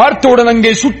 அதை பார்த்தவுடன்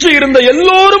அங்கே சுற்றி இருந்த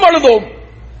எல்லோரும் அழுதோம்.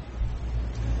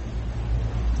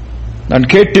 நான்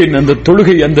கேட்டேன், அந்த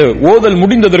தொழுகை அந்த ஓதல்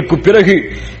முடிந்ததற்கு பிறகு,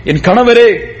 என் கணவரே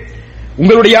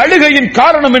உங்களுடைய அழுகையின்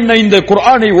காரணம் என்ன இந்த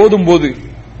குர்ஆனை ஓதும் போது?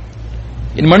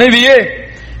 என் மனைவியே,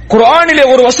 குர்ஆனிலே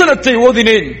ஒரு வசனத்தை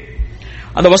ஓதினேன்,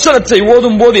 அந்த வசனத்தை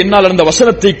ஓதும் போது என்னால் அந்த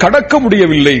வசனத்தை கடக்க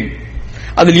முடியவில்லை,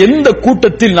 அதில் எந்த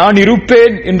கூட்டத்தில் நான்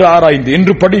இருப்பேன் என்று ஆராய்ந்து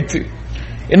என்று படித்து,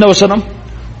 என்ன வசனம்?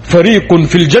 ஃபரீகுன்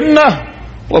ஃபில் ஜன்னஹ்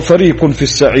வ ஃபரீகுன்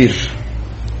ஃபிஸ் ஸஈர்.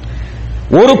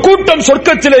 ஒரு கூட்டம்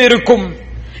சொர்க்கத்திலே இருக்கும்,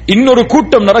 இன்னொரு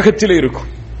கூட்டம் நரகத்திலே இருக்கும்.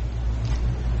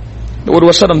 ஒரு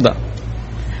வசனம் தான்.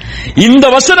 இந்த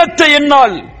வசனத்தை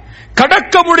என்னால்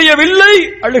கடக்க முடியவில்லை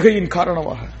அழுகையின்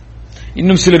காரணமாக.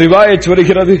 இன்னும் சில ரிவாயத்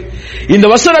வருகிறது, இந்த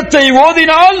வசனத்தை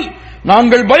ஓதினால்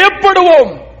நாங்கள்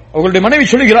பயப்படுவோம். அவர்களுடைய மனைவி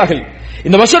சொல்கிறார்கள்,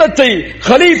 இந்த வசனத்தை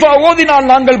கலீஃபா ஓதினால்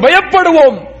நாங்கள்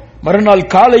பயப்படுவோம், மறுநாள்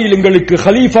காலையில் எங்களுக்கு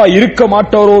கலீஃபா இருக்க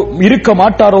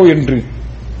மாட்டாரோ என்று.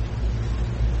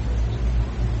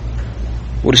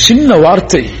 ஒரு சின்ன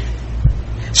வார்த்தை,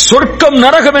 சொர்க்கம்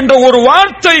நரகம் என்ற ஒரு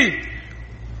வார்த்தை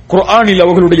குர்ஆனில்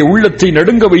அவர்களுடைய உள்ளத்தை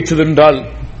நடுங்க வைத்ததென்றால்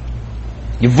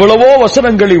இவ்வளவோ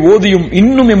வசனங்களை ஓதியும்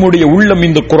இன்னும் நம்முடைய உள்ளம்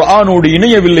இந்த குர்ஆனோடு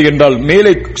இணையவில்லை என்றால்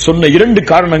மேலே சொன்ன 2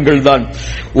 காரணங்கள் தான்.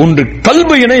 ஒன்று,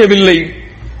 கல்பு இணையவில்லை,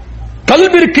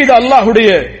 கல்பிற்கு இது அல்லாஹ்வுடைய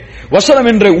வசனம்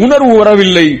என்ற உணர்வு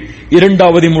வரவில்லை.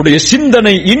 இரண்டாவது, நம்முடைய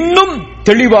சிந்தனை இன்னும்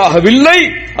தெளிவாகவில்லை.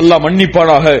 அல்லாஹ்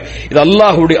மன்னிப்பானாக. இது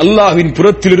அல்லாஹ்வின்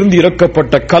புறத்திலிருந்து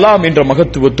இறக்கப்பட்ட கலாம் என்ற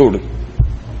மகத்துவத்தோடு.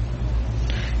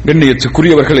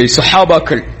 கண்ணியத்துக்குரியவர்களே,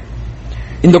 சஹாபாக்கள்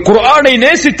இந்த குர்ஆனை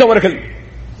நேசித்தவர்கள்,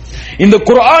 இந்த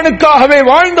குர்ஆனுக்காகவே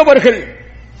வாழ்ந்தவர்கள்.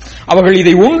 அவர்கள்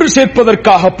இதை ஒன்று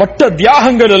சேர்ப்பதற்காக பட்ட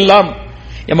தியாகங்கள் எல்லாம்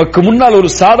எமக்கு முன்னால் ஒரு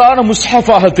சாதாரண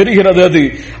முஸ்ஹஃபாக தெரிகிறது.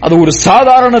 அது ஒரு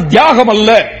சாதாரண தியாகம் அல்ல.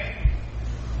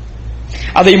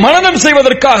 அதை மனனம்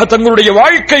செய்வதற்காக தங்களுடைய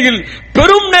வாழ்க்கையில்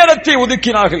பெரும் நேரத்தை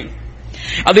ஒதுக்கினார்கள்.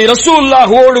 அதை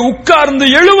ரசூலுல்லாஹோடு உட்கார்ந்து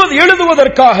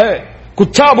எழுதுவதற்காக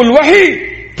குத்தாபுல் வஹி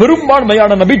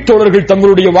பெரும்பான்மையான நபித்தோழர்கள்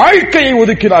தங்களுடைய வாழ்க்கையை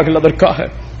ஒதுக்கினார்கள். அதற்காக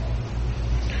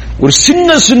ஒரு சின்ன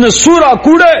சின்ன சூரா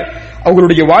கூட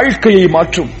அவர்களுடைய வாழ்க்கையை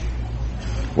மாற்றும்.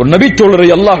 ஒரு நபித்தோழரை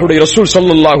அல்லாஹ்வுடைய ரசூல்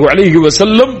ஸல்லல்லாஹு அலைஹி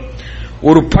வஸல்லம்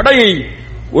ஒரு படையை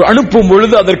அனுப்பும்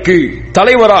பொழுது அதற்கு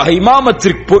தலைவராக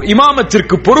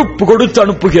இமாமத்திற்கு பொறுப்பு கொடுத்து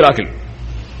அனுப்புகிறார்கள்.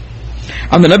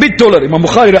 அந்த நபித்தோழர் இமாம்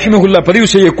புகாரி ரஹிமஹுல்லாஹ் பதிவு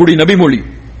செய்யக்கூடிய நபிமொழி,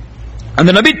 அந்த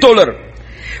நபித்தோழர்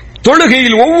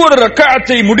தொழுகையில் ஒவ்வொரு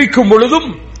ரக்அத்தை முடிக்கும் பொழுதும்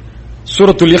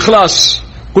சூரத்துல் இக்லாஸ்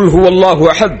குல் ஹுவல்லாஹு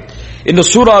அஹத் இந்த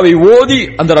சூராவை ஓதி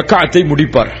அந்த ரக்அத்தை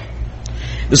முடிப்பார்.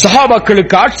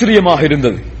 சஹாபாக்களுக்கு ஆச்சரியமாக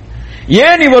இருந்தது.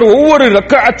 ஏன் இவர் ஒவ்வொரு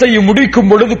ரக்அத்தையும் முடிக்கும்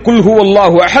பொழுது குல்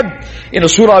ஹுவல்லாஹு அஹத் என்ற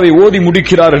சூராவை ஓதி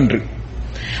முடிக்கிறார் என்று.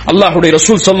 அல்லாஹ்வுடைய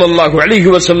ரசூல் ஸல்லல்லாஹு அலைஹி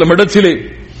வஸல்லம் இடத்திலே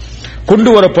கொண்டு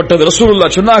வரப்பட்டது.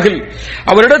 ரசூலுல்லாஹ் சொன்னார்கள்,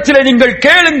 அவரிடத்திலே நீங்கள்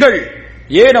கேளுங்கள்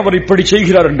ஏன் அவர் இப்படி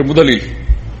செய்கிறார் என்று. முதலில்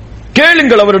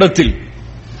கேளுங்கள் அவரிடத்தில்.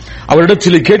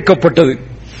 அவரிடத்திலே கேட்கப்பட்டது.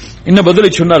 என்ன பதிலை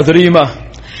சொன்னார் தெரியுமா?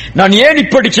 நான் ஏன்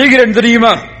இப்படி செய்கிறேன்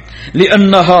தெரியுமா?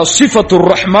 லிஅன்னஹா சிஃபத்துர்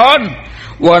ரஹ்மான்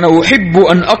வ அன உஹிப்பு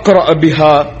அன் அக்ரஅ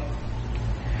பிஹா.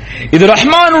 இது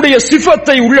ரஹ்மானுடைய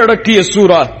சிஃபத்தை உள்ளடக்கிய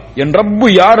சூரா. என் ரப்பு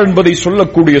யார் என்பதை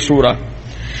சொல்லக்கூடிய சூரா.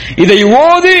 இதை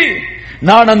ஓதி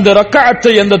நான் அந்த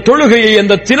ரக்அத்தை, அந்த தொழுகையை,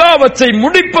 அந்த திலாவத்தை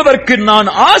முடிப்பதற்கு நான்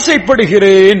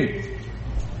ஆசைப்படுகிறேன்.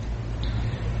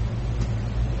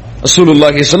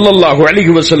 ரசூலுல்லாஹி ஸல்லல்லாஹு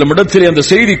அலைஹி வஸல்லம் இடத்திலே அந்த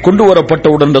செய்தி கொண்டு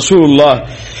வரப்பட்டவுடன் ரசூலுல்லாஹ்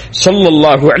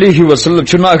ஸல்லல்லாஹு அலைஹி வஸல்லம்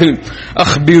சொன்னார்கள்,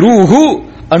 அக்பிரூஹு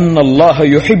அன்னல்லாஹ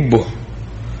யுஹிப்பு.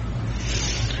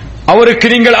 அவருக்கு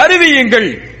நீங்கள் அறிவியுங்கள்,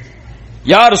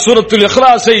 யார் சூரத்துல்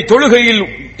இக்லாஸை தொழுகையில்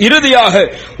இறுதியாக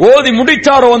ஓதி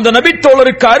முடித்தாரோ அந்த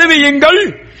நபித்தோழருக்கு அறிவியுங்கள்,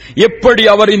 எப்படி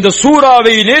அவர் இந்த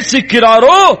சூராவை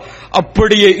நேசிக்கிறாரோ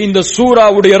அப்படியே இந்த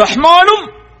சூராவுடைய ரஹ்மானும்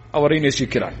அவரை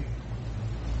நேசிக்கிறார்.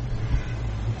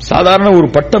 சாதாரண ஒரு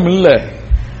பட்டம் இல்ல,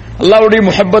 அல்லாஹ்வுடைய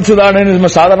முஹப்பத் தானே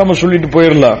சாதாரணமா சொல்லிட்டு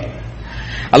போயிடலாம்.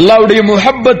 அல்லாஹ்வுடைய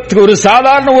முஹப்பத் ஒரு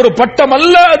சாதாரண ஒரு பட்டம்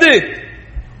அல்ல. அது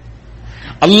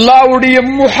அல்லாஹ்வுடைய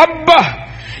முஹப்பா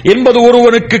என்பது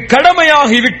ஒருவனுக்கு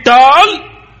கடமையாகிவிட்டால்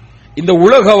இந்த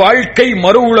உலக வாழ்க்கை,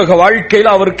 மறு உலக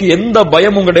வாழ்க்கையில் அவருக்கு எந்த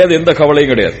பயமும் கிடையாது, எந்த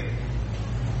கவலையும் கிடையாது.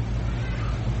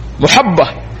 முஹப்பா,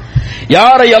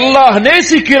 யாரை அல்லாஹ்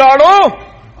நேசிக்கிறானோ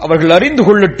அவர்கள் அறிந்து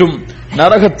கொள்ளட்டும்,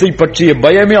 நரகத்தை பற்றிய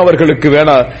பயமே அவர்களுக்கு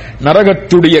வேணாம்.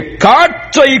 நரகத்துடைய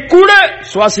காற்றை கூட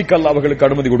சுவாசிக்க அல்லாஹ் அவர்களுக்கு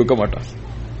அனுமதி கொடுக்க மாட்டான்.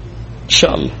 இன்ஷா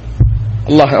அல்லாஹ்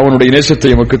அல்லாஹ் அவனுடைய நேசத்தை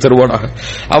நமக்கு தருவானாக.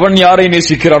 அவன் யாரை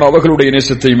நேசிக்கிறானோ அவர்களுடைய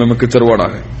நேசத்தை நமக்கு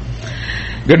தருவானாக.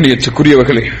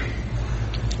 கண்ணியத்துக்குரியவர்களே,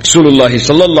 ரசூலுல்லாஹி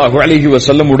ஸல்லல்லாஹு அலைஹி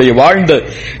வஸல்லம் உடைய வாழ்ந்த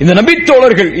இந்த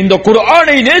நபித்தோழர்கள் இந்த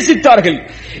குர்ஆனை நேசித்தார்கள்,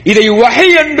 இதை வஹி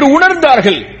என்று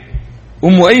உணர்ந்தார்கள்.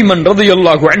 உம்மு ஐமன்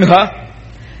ரலியல்லாஹு அன்ஹா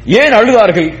ஏன்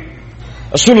அழுதார்கள்?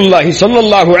 ரசூலுல்லாஹி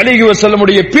ஸல்லல்லாஹு அலைஹி வஸல்லம்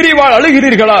உடைய பிரிவால்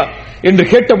அழுகிறீர்களா என்று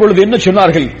கேட்டபொழுது என்ன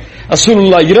சொன்னார்கள்?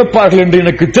 ரசூலுல்லாஹ் இறப்பார்கள் என்று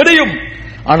எனக்கு தெரியும்,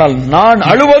 ஆனால் நான்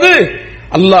அழுவது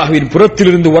அல்லாஹ்வின்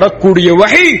புறத்திலிருந்து வரக்கூடிய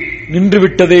வஹி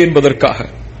நின்றுவிட்டதே என்பதற்காக.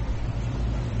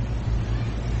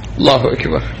 அல்லாஹு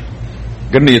அக்பர்.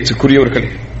 கண்ணியத்துக்குரியவர்களே,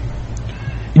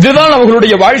 இதுதான்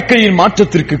அவர்களுடைய வாழ்க்கையின்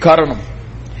மாற்றத்திற்கு காரணம்.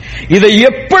 இதை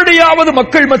எப்படியாவது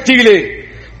மக்கள் மத்தியிலே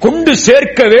கொண்டு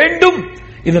சேர்க்க வேண்டும்,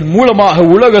 இதன் மூலமாக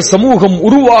உலக சமூகம்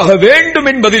உருவாக வேண்டும்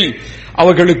என்பதில்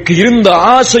அவர்களுக்கு இருந்த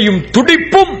ஆசையும்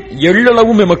துடிப்பும்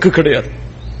எள்ளளவும் எமக்கு கிடையாது.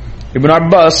 இப்னு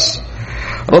அப்பாஸ்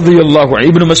ரலியல்லாஹு அன்ஹு,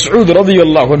 இப்னு மஸ்ஊத்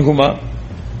ரலியல்லாஹு அன்ஹுமா,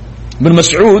 இப்னு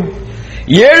மஸ்ஊத்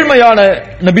ஏழ்மையான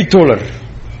நபித்தோழர்,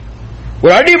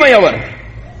 ஒரு அடிமை. அவர்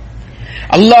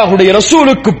அல்லாஹ்வுடைய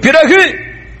ரசூலுக்கு பிறகு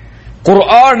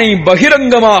குர்ஆனை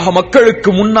பகிரங்கமாக மக்களுக்கு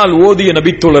முன்னால் ஓதிய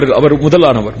நபித்தோழர் அவர்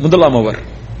முதலாம். அவர்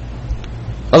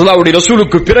அல்லாஹ்வுடைய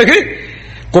ரசூலுக்கு பிறகு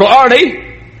குர்ஆனை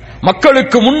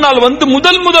மக்களுக்கு முன்னால் வந்து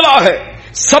முதலாக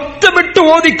சப்தமிட்டு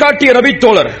ஓதி காட்டிய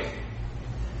நபித்தோழர்.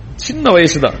 சின்ன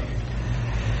வயசுதான்,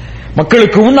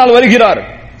 மக்களுக்கு முன்னால் வருகிறார்,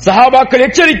 சஹாபாக்கள்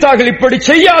எச்சரித்தார்கள், இப்படி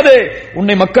செய்யாதே,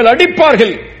 உன்னை மக்கள்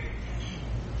அடிப்பார்கள்.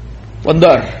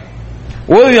 வந்தார்,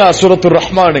 ஓதினார் சூரத்துர்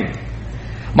ரஹ்மானை.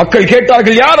 மக்கள்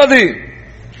கேட்டார்கள், யார் அது,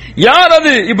 யார்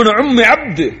அது? இப்னு உம்மி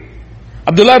அப்த்,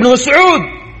 அப்துல்லாஹ் இப்னு மஸ்ஊத்.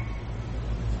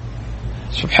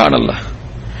 சுப்ஹானல்லாஹ்.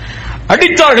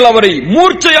 அடித்தார்கள் அவரை,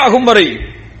 மூர்ச்சையாகும் வரை.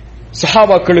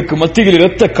 சஹாபாக்களுக்கு மத்தியில்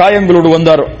இரத்த காயங்களோடு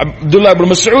வந்தார். அப்துல்லாஹ்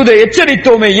இப்னு மஸ்ஊதை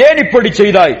எச்சரித்தோமே, ஏன் இப்படி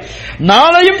செய்தாய்?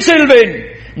 நாளையும் செல்வேன்,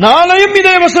 நாளையும்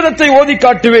இதே வசனத்தை ஓதி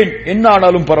காட்டுவேன், என்ன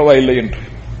ஆனாலும் பரவாயில்லை என்று.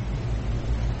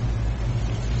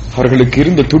 அவர்களுக்கு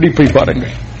இருந்த துடிப்பை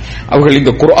பாருங்கள். அவர்கள்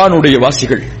இந்த குர்ஆனுடைய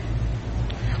வாசிகள்,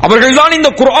 அவர்கள்தான் இந்த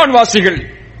குர்ஆன் வாசிகள்.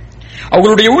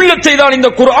 அவர்களுடைய உள்ளத்தை தான் இந்த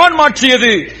குர்ஆன்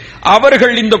மாற்றியது.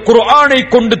 அவர்கள் இந்த குர்ஆனை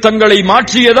கொண்டு தங்களை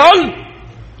மாற்றியதால்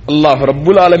அல்லாஹ்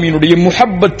ரப்புல் ஆலமீனுடைய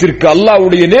முஹப்பத்திற்கு,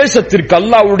 அல்லாஹ்வுடைய நேசத்திற்கு,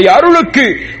 அல்லாஹ்வுடைய அருளுக்கு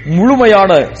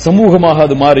முழுமையான சமூகமாக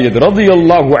அது மாறியது.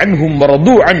 ரலியல்லாஹு அன்ஹும் வ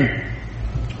ரது அன்.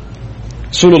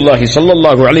 ரசூலுல்லாஹி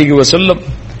ஸல்லல்லாஹு அலைஹி வஸல்லம்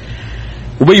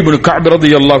உபை இப்னு கஅப்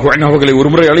ரலியல்லாஹு அன்ஹு அவர்களை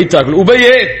ஒருமுறை அழைத்தார்கள்.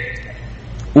 உபையே,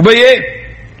 உபையே,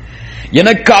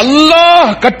 எனக்கு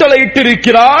அல்லாஹ்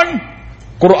கட்டளையிட்டிருக்கிறான்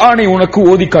குர்ஆனை உனக்கு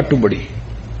ஓதி காட்டும்படி.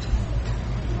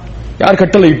 யார்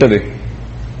கட்டளையிட்டது?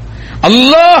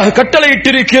 அல்லாஹ்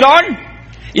கட்டளையிட்டிருக்கிறான்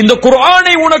இந்த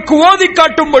குர்ஆனை உனக்கு ஓதி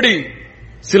காட்டும்படி.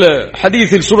 சில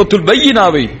ஹதீஸில் சூரத்துல்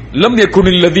பையினாவை, லம்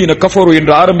யகுனில் லதீன கஃபரு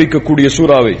என்று ஆரம்பிக்கக்கூடிய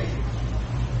சூராவை,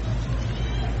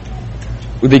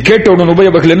 இதை கேட்டவுடன் உபை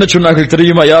அவர்கள் என்ன சொன்னார்கள்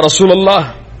தெரியுமா? யா ரசூலல்லாஹ்,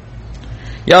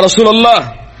 யா ரசூலல்லாஹ்,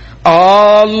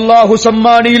 அல்லாஹு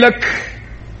சம்மானி லக்,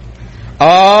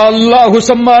 அல்லாஹு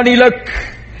சம்மானி லக்.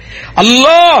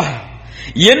 அல்லாஹ்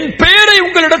என் பெயரை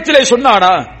உங்களிடத்திலே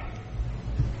சொன்னானா?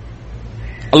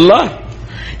 அல்லாஹ்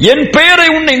என் பெயரை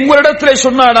உங்களிடத்திலே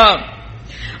சொன்னானா?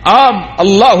 ஆம்,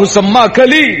 அல்லாஹு சம்மா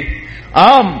கலி.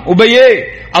 ஆம் உபையே,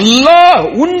 அல்லாஹ்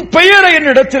உன் பெயரை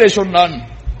என்னிடத்திலே சொன்னான்,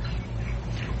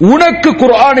 உனக்கு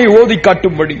குர்ஆனை ஓதி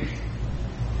காட்டும்படி.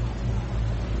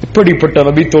 இப்படிப்பட்ட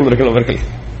நபி தோழர்கள் அவர்கள்.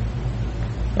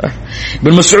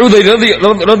 இப்னு மஸ்ஊத்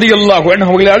ரலியல்லாஹு அன்ஹு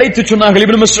அவர்களை அழைத்து சொன்னார்கள்,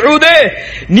 இப்னு மஸ்ஊதே,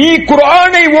 நீ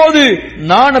குர்ஆனை ஓது,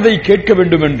 நான் அதை கேட்க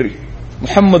வேண்டும் என்று.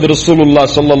 முஹம்மது ரசூலுல்லாஹ்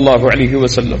ஸல்லல்லாஹு அலைஹி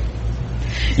வஸல்லம்,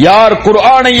 யார்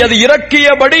குர்ஆனை அது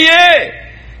இறக்கியபடியே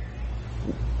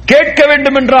கேட்க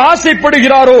வேண்டும் என்று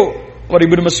ஆசைப்படுகிறாரோ அவர்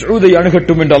இப்னு மஸ்ஊதை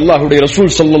அணுகட்டும் என்று அல்லாஹ்வுடைய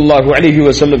ரசூல் ஸல்லல்லாஹு அலைஹி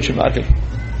வஸல்லம் சொன்னார்கள்.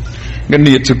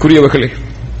 கண்ணியத்துக்குரியவர்களே,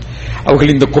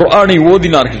 அவர்கள் இந்த குர்ஆனை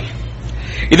ஓதினார்கள்,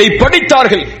 இதை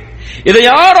படித்தார்கள், இதை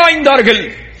ஆராய்ந்தார்கள்,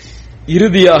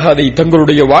 இறுதியாக அதை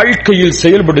தங்களுடைய வாழ்க்கையில்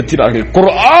செயல்படுத்தினார்கள்.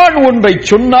 குர்ஆன் ஒன்றை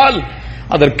சொன்னால்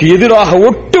அதற்கு எதிராக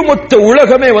ஒட்டுமொத்த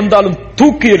உலகமே வந்தாலும்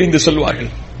தூக்கி எறிந்து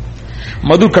செல்வார்கள்.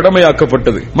 மது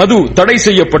கடமையாக்கப்பட்டது, மது தடை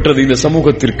செய்யப்பட்டது இந்த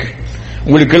சமூகத்திற்கு.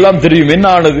 உங்களுக்கு எல்லாம் தெரியும் என்ன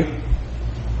ஆனது?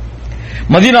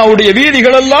 மதீனாவுடைய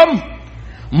வீதிகள் எல்லாம்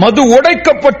மது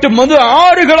உடைக்கப்பட்டு மது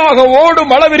ஆறுகளாக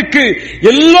ஓடும் அளவிற்கு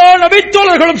எல்லா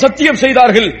நபித்தோழர்களும் சத்தியம்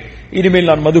செய்தார்கள், இனிமேல்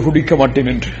நான் மது குடிக்க மாட்டேன்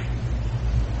என்று.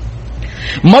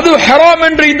 மது ஹராம்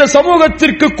என்று இந்த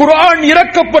சமூகத்திற்கு குர்ஆன்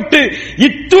இறக்கப்பட்டு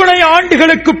இத்துணை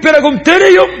ஆண்டுகளுக்கு பிறகும்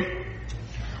தெரியும்.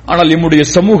 ஆனால் நம்முடைய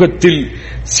சமூகத்தில்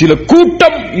சில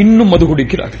கூட்டம் இன்னும் மது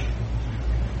குடிக்கிறார்கள்.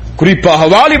 குறிப்பாக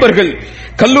வாலிபர்கள்,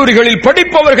 கல்லூரிகளில்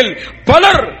படிப்பவர்கள்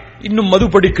பலர் இன்னும்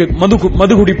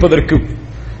மது குடிப்பதற்கு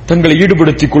தங்களை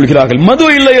ஈடுபடுத்திக் கொள்கிறார்கள். மது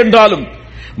இல்லை என்றாலும்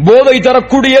போதை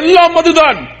தரக்கூடிய எல்லாம்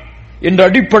மதுதான் என்ற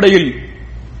அடிப்படையில்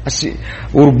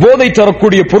ஒரு போதை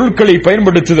தரக்கூடிய பொருட்களை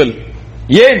பயன்படுத்துதல்,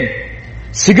 ஏன்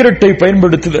சிகரெட்டை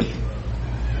பயன்படுத்துதல்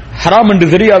ஹராம் என்று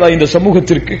தெரியாதா இந்த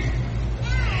சமூகத்திற்கு?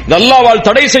 இது அல்லாஹ்வால்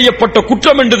தடை செய்யப்பட்ட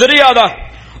குற்றம் என்று தெரியாதா?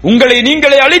 உங்களை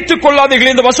நீங்களே அழித்துக்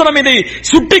கொள்ளாதீர்கள், இந்த வசனம் இதை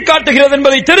சுட்டிக்காட்டுகிறது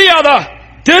என்பதை தெரியாதா?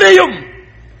 தெரியும்.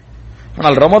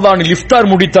 ஆனால் ரமதானில் இஃப்தார்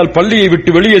முடித்தால் பள்ளியை விட்டு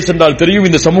வெளியே சென்றால் தெரியும்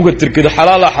இந்த சமூகத்திற்கு இது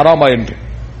ஹலாலா ஹராமா என்று.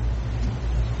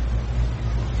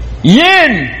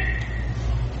 ஏன்?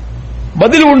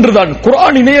 பதில் ஒன்றுதான்,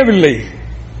 குர்ஆன் இணையவில்லை.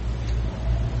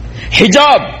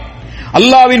 ஹிஜாப்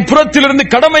அல்லாஹ்வின் புறத்திலிருந்து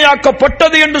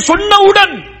கடமையாக்கப்பட்டது என்று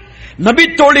சொன்னவுடன்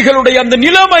நபித்தோழிகளுடைய அந்த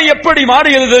நிலைமை எப்படி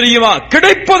மாறியது தெரியுமா?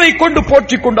 கிடைப்பதை கொண்டு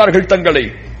போற்றிக் கொண்டார்கள் தங்களை.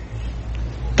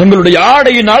 தங்களுடைய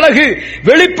ஆடையின் அழகு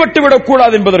வெளிப்பட்டு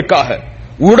விடக்கூடாது என்பதற்காக.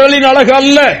 உடலின் அழகு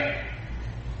அல்ல,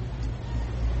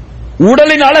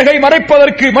 உடலின் அழகை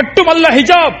மறைப்பதற்கு மட்டுமல்ல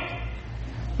ஹிஜாப்.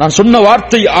 நான் சொன்ன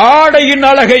வார்த்தை ஆடையின்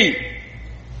அழகை,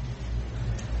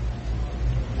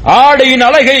 ஆடையின்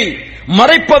அழகை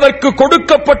மறைப்பதற்கு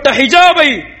கொடுக்கப்பட்ட ஹிஜாபை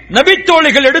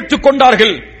நபித்தோழிகள் எடுத்துக்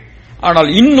கொண்டார்கள். ஆனால்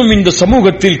இன்னும் இந்த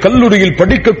சமூகத்தில் கல்லூரியில்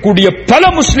படிக்கக்கூடிய பல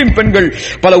முஸ்லிம் பெண்கள்,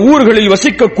 பல ஊர்களில்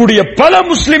வசிக்கக்கூடிய பல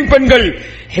முஸ்லிம் பெண்கள்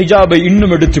ஹிஜாபை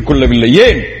இன்னும் எடுத்துக் கொள்ளவில்லை.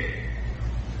 ஏன்?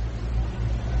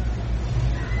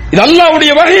 இது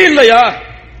அல்லாஹ்வுடைய வஹி இல்லையா?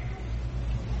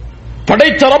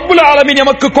 படைத்த ரப்புல் ஆலமீன்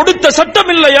நமக்கு கொடுத்த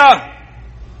சட்டம் இல்லையா?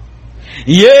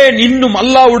 ஏன் இன்னும்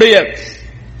அல்லாஹ்வுடைய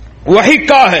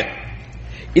வஹீக்காக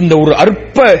இந்த ஒரு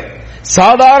அற்ப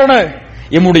சாதாரண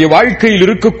எம்முடைய வாழ்க்கையில்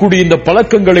இருக்கக்கூடிய இந்த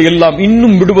பழக்கங்களை எல்லாம்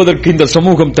இன்னும் விடுவதற்கு இந்த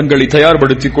சமூகம் தங்களை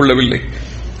தயார்படுத்திக் கொள்ளவில்லை.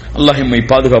 அல்லாஹ் எம்மை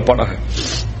பாதுகாப்பானாக.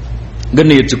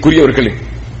 கண்ணியத்துக்குரியவர்களே,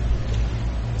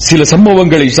 சில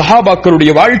சம்பவங்களை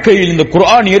சஹாபாக்களுடைய வாழ்க்கையில் இந்த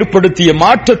குர்ஆன் ஏற்படுத்திய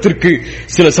மாற்றத்திற்கு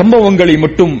சில சம்பவங்களை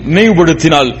மட்டும்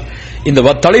நினைவுபடுத்தினால் இந்த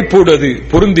தலைப்போடு அது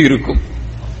பொருந்தி இருக்கும்.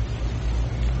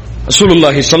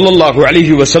 ரசூலுல்லாஹி ஸல்லல்லாஹு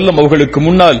அலைஹி வஸல்லம் அவர்களுக்கு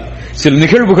முன்னால் சில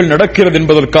நிகழ்வுகள் நடக்கிறது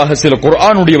என்பதற்காக சில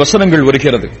குர்ஆனுடைய வசனங்கள்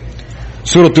வருகிறது.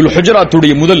 சூரத்துல்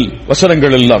ஹுஜராத்துடைய முதல்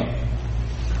வசனங்கள் எல்லாம்.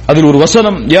 அதில் ஒரு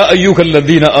வசனம், யா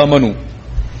அய்யுஹல்லதீன ஆமனு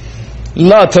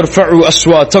லா தர்ஃபஉ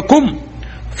அஸ்வாதகும்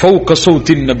ஃபௌக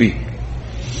ஸௌத்தின் நபி.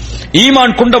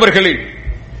 ஈமான் கொண்டவர்களே,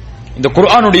 இந்த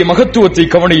குர்ஆனுடைய மகத்துவத்தை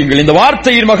கவனியுங்கள், இந்த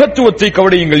வார்த்தையின் மகத்துவத்தை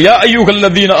கவனியுங்கள். யா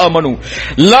அய்யுஹல்லதீன ஆமனு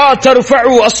லா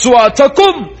தர்ஃபஉ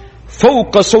அஸ்வாதகும்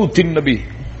ஃபௌக ஸௌத்தின் நபி.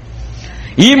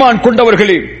 ஈமான்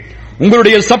கொண்டவர்களே,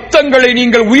 உங்களுடைய சப்தங்களை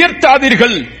நீங்கள்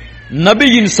உயர்த்தாதீர்கள்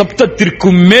நபியின் சப்தத்திற்கு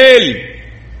மேல்.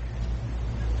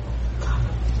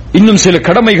 இன்னும் சில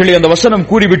கடமைகளை அந்த வசனம்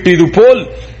கூறிவிட்டு இது போல்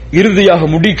இறுதியாக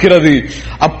முடிக்கிறது,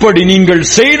 அப்படி நீங்கள்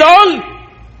செய்தால்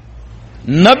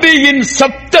நபியின்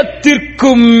சப்தத்திற்கு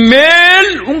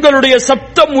மேல் உங்களுடைய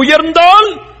சப்தம் உயர்ந்தால்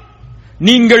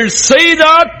நீங்கள் செய்த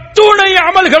துணை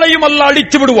அமல்களையும் அல்லாஹ்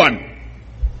அழித்து விடுவான்.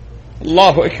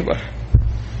 அல்லாஹு அக்பர்.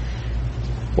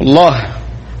 அல்லாஹ்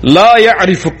லா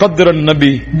யஅரிஃபு கத்ரன்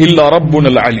நபி இல்லா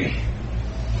ரப்புல் அலி.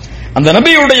 அந்த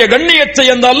நபியுடைய கண்ணியத்தை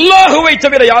அந்த அல்லாஹ்வை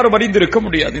தவிர யாரும் அறிந்திருக்க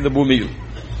முடியாது. இந்த பூமியில்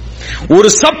ஒரு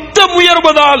சப்தம்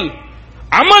உயர்வதால்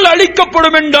அமல்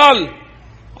அளிக்கப்படும் என்றால்,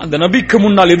 அந்த நபிக்கு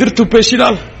முன்னால் எதிர்த்து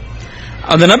பேசினால்,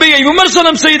 அந்த நபியை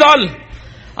விமர்சனம் செய்தால்,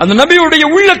 அந்த நபியுடைய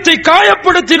உள்ளத்தை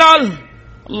காயப்படுத்தினால்,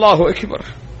 அல்லாஹு அக்பர்.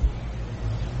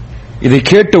 இதை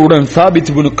கேட்டவுடன் சாபித்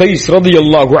இப்னு கைஸ்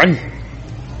ரலியல்லாஹு அன்ஹு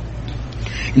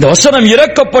இந்த வசனம்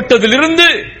இறக்கப்பட்டதிலிருந்து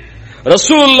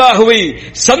ரசூலுல்லாஹ்வை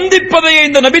சந்திப்பதையே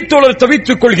இந்த நபித்தோழர்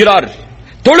தவித்துக் கொள்கிறார்.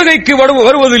 தொழுகைக்கு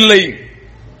வருவதில்லை.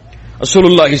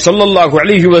 ரசூலுல்லாஹி ஸல்லல்லாஹு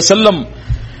அலைஹி வஸல்லம்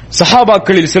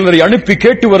சஹாபாக்களில் சிலரை அனுப்பி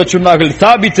கேட்டு வர சொன்னார்கள்.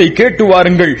 சாபித்தை கேட்டு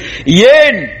வாருங்கள்,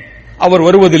 ஏன் அவர்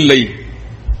வருவதில்லை?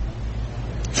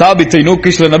 சாபித்தை நோக்கி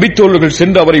சில நபித்தோழர்கள்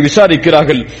சென்று அவரை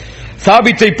விசாரிக்கிறார்கள்.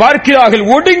 சாபித்தை பார்க்கிறார்கள்,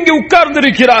 ஒடுங்கி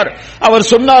உட்கார்ந்திருக்கிறார். அவர்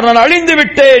சொன்னார், நான்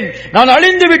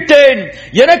அழிந்து விட்டேன்,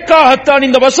 எனக்காகத்தான்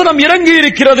இந்த வசனம் இறங்கி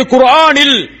இருக்கிறது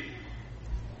குர்ஆனில்.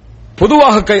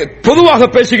 பொதுவாக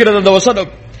பேசுகிறது அந்த வசனம்.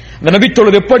 அந்த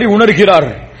நபித்தோழர் எப்படி உணர்கிறார்?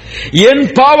 என்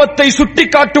பாவத்தை சுட்டி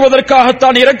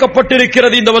காட்டுவதற்காகத்தான்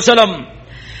இறக்கப்பட்டிருக்கிறது இந்த வசனம்.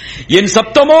 என்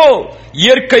சப்தமோ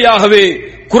இயற்கையாகவே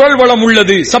குரல் வளம்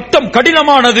உள்ளது, சப்தம்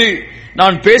கடினமானது.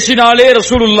 நான் பேசினாலே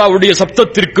ரசூலுல்லாஹ்வுடைய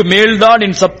சப்தத்திற்கு மேல்தான்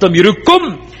என் சப்தம் இருக்கும்.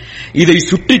 இதை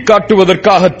சுட்டி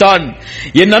காட்டுவதற்காகத்தான்,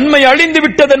 என் நன்மை அழிந்து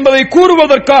விட்டது என்பதை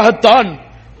கூறுவதற்காகத்தான்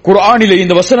குர்ஆனிலே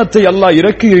இந்த வசனத்தை அல்லாஹ்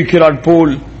இறக்கி இருக்கிறான்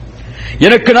போல்.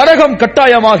 எனக்கு நரகம்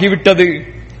கட்டாயமாகிவிட்டது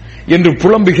என்று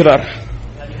புலம்புகிறார்.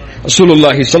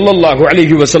 ரசூலுல்லாஹி ஸல்லல்லாஹு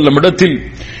அலைஹி வஸல்லம் இடத்தில்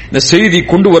இந்த செய்தி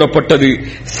கொண்டு வரப்பட்டது.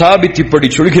 சாபித் இப்படி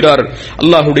சொல்கிறார்,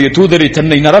 அல்லாஹ்வுடைய தூதரை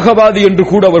தன்னை நரகவாதி என்று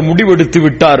கூட அவர் முடிவெடுத்து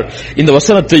விட்டார். இந்த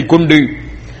வசனத்தை கொண்டு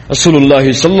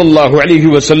ரசூலுல்லாஹி ஸல்லல்லாஹு அலைஹி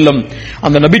வஸல்லம்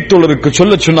அந்த நபித்தோழருக்கு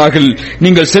சொல்லச் சொன்னார்கள்,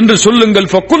 நீங்கள் சென்று சொல்லுங்கள்,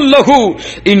 ஃபகுல்லஹு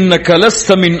இன்னக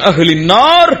லஸ்த மின் அஹ்லின்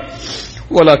நார்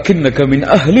வலக்கின்னக மின்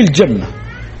அஹ்லில் ஜன்னah.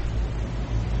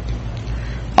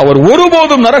 அவர்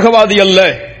ஒருபோதும் நரகவாதி அல்ல,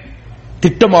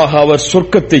 திட்டமாக அவர்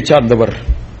சொர்க்கத்தை சார்ந்தவர்.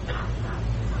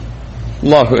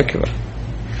 அல்லாஹு அக்பர்.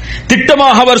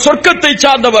 திட்டமாக அவர் சொர்க்கத்தை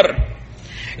சார்ந்தவர்.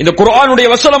 இந்த குர்ஆனுடைய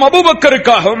வசனம்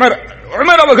அபூபக்கருக்காக,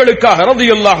 உமர் அவர்களுக்காக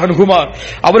ரலியல்லாஹு அன்ஹுமா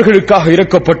அவர்களுக்காக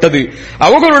இறக்கப்பட்டது.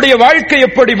 அவர்களுடைய வாழ்க்கை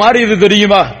எப்படி மாறியது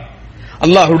தெரியுமா?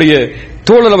 அல்லாஹ்வுடைய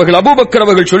தோழர் அவர்கள் அபூபக்கர்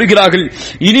அவர்கள் சொல்கிறார்கள்,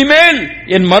 இனிமேல்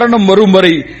என் மரணம் வரும்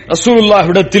வரை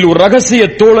ரசூலுல்லாஹ்விடத்தில் ஒரு ரகசிய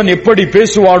தோழன் எப்படி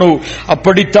பேசுவானோ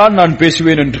அப்படித்தான் நான்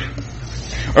பேசுவேன் என்று.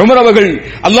 உமர் அவர்கள்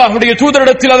அல்லாஹ்வுடைய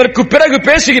தூதரிடத்தில் அதற்கு பிறகு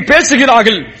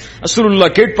பேசுகிறார்கள்.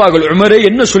 ரசூலுல்லாஹ் கேட்பார்கள், உமரே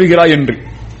என்ன சொல்கிறாய் என்று.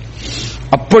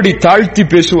 அப்படி தாழ்த்தி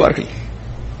பேசுவார்கள்.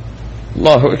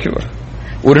 அல்லாஹு அக்பர்.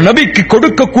 ஒரு நபிக்கு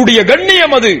கொடுக்கக்கூடிய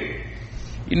கண்ணியம் அது.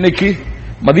 இன்னைக்கு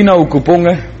மதீனாவுக்கு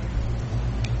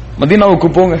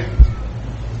போங்க,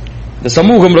 இந்த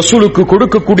சமூகம் ரசூலுக்கு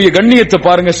கொடுக்கக்கூடிய கண்ணியத்தை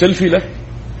பாருங்க. செல்ஃபில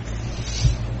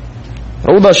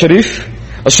ரவுதா ஷரீஃப்,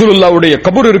 ரசூலுல்லாஹ்வுடைய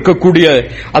கபர் இருக்கக்கூடிய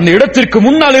அந்த இடத்திற்கு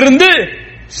முன்னால் இருந்து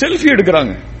செல்ஃபி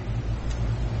எடுக்கிறாங்க.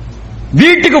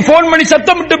 வீட்டுக்கு போன் பண்ணி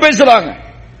சத்தமிட்டு பேசுறாங்க.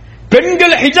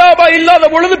 பெண்கள் ஹிஜாபா இல்லாத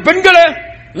பொழுது பெண்களை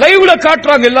லைவ்ல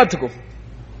காட்டுறாங்க எல்லாத்துக்கும்.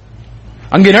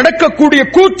 அங்கே நடக்கக்கூடிய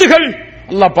கூத்துகள்,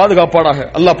 அல்லாஹ் பாதுகாப்பானாக,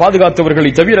 அல்லாஹ்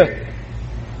பாதுகாத்தவர்களை தவிர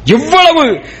எவ்வளவு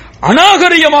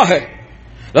அநாகரிகமாக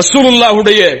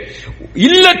ரசூலுல்லாஹுடைய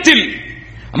இல்லத்தில்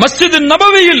மஸ்ஜித்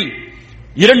நபவியில்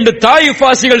 2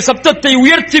 தாயிஃபாசிகள் சப்தத்தை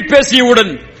உயர்த்தி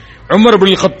பேசியவுடன் உமர்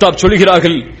இப்னு கத்தாப்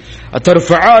சொல்கிறார்கள்,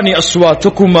 அத்தர்ஃபஆனி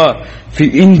அஸ்வாத்துகுமா ஃபி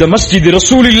இந்த மஸ்ஜித்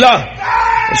ரசூலில்லாஹ்.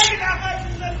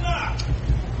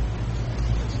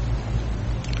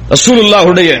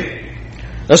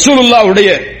 ரசூலுல்லாஹுடைய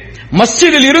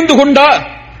மஸ்ஜிதில் இருந்து கொண்டா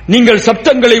நீங்கள்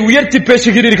சப்தங்களை உயர்த்தி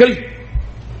பேசுகிறீர்கள்?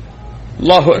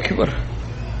 அல்லாஹு அக்பர்.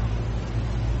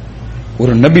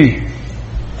 ஒரு நபி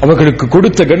அவர்களுக்கு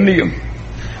கொடுத்த கண்ணியம்,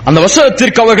 அந்த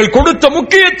வசனத்திற்கு அவர்கள் கொடுத்த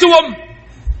முக்கியத்துவம்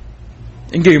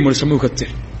எங்கேயும் ஒரு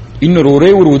சமூகத்தில். இன்னொரு ஒரே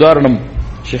ஒரு உதாரணம்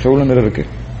ஷேக் எவ்வளவு இருக்கு.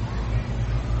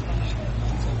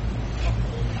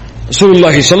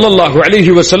 ரசூலுல்லாஹி ஸல்லல்லாஹு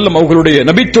அலைஹி வஸல்லம் அவர்களுடைய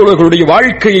நபித்தோழர்களுடைய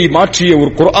வாழ்க்கையை மாற்றிய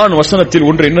ஒரு குர்ஆன் வசனத்தில்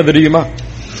ஒன்று என்ன தெரியுமா?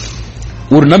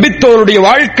 ஒரு நபித்தோழருடைய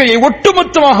வாழ்க்கையை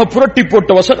ஒட்டுமொத்தமாக புரட்டி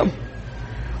போட்ட வசனம்.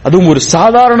 அதுவும் ஒரு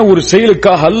சாதாரண ஒரு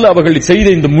செயலுக்காக அல்ல அவர்கள் செய்த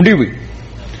இந்த முடிவு.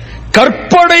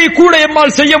 கற்பனை கூட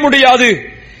எம்மால் செய்ய முடியாது,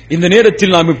 இந்த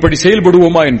நேரத்தில் நாம் இப்படி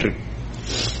செயல்படுவோமா என்று.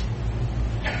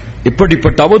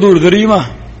 எப்படிப்பட்ட அவதூறு தெரியுமா?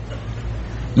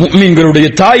 முஃமின்களுடைய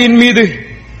தாயின் மீது,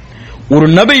 ஒரு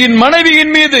நபியின்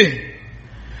மனைவியின் மீது,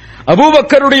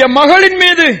 அபூபக்கருடைய மகளின்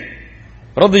மீது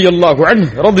ரலியல்லாஹு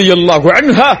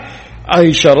அன்ஹா,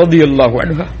 ஆயிஷா ரலியல்லாஹு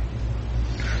அன்ஹா,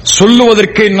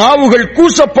 சொல்லுவதற்கு நாவுகள்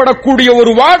கூசப்படக்கூடிய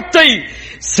ஒரு வார்த்தை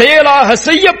செயலாக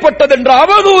செய்யப்பட்டதென்ற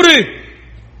அவதூறு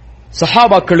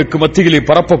சஹாபாக்களுக்கு மத்தியிலே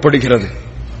பரப்பப்படுகிறது.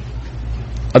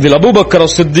 அதில் அபூபக்கர்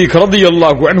சித்திக்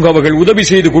ரலியல்லாஹு அன்ஹு அவர்கள் உதவி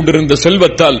செய்து கொண்டிருந்த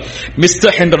செல்வத்தால்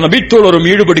மிஸ்தஹ் என்ற நபித்தோழரும்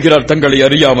ஈடுபடுகிறார் தங்களை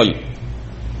அறியாமல்.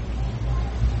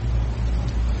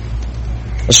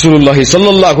 ரசூலுல்லாஹி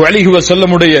ஸல்லல்லாஹு அலைஹி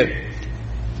வஸல்லமுடைய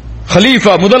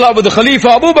கலீஃபா, முதலாவது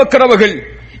கலீஃபா அபூபக்கர் அவர்கள்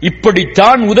இப்படி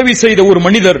தான் உதவி செய்த ஒரு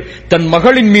மனிதர் தன்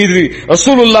மகளின் மீது,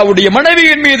 ரசூலுல்லாஹ்வுடைய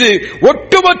மனைவியின் மீது,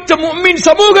 ஒட்டுமொத்த முஃமின்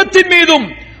சமூகத்தின் மீதும்,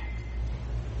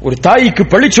 ஒரு தாய்க்கு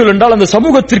பழிச்சொல் என்றால் அந்த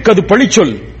சமூகத்திற்கு அது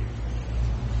பழிச்சொல்,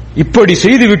 இப்படி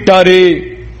செய்து விட்டாரே,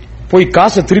 போய்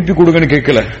காசை திருப்பி கொடுங்கன்னு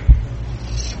கேட்கல,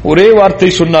 ஒரே வார்த்தை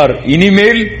சொன்னார்,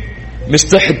 இனிமேல்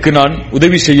மிஸ்தஹுக்கு நான்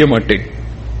உதவி செய்ய மாட்டேன்,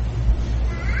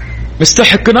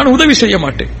 மிஸ்தஹுக்கு நான் உதவி செய்ய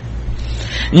மாட்டேன்.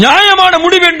 நியாயமான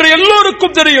முடிவு என்று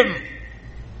எல்லோருக்கும் தெரியும்.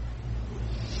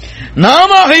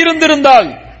 நாம இருந்திருந்தால்,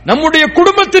 நம்முடைய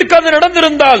குடும்பத்திற்கு அது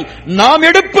நடந்திருந்தால், நாம்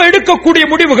எடுக்கக்கூடிய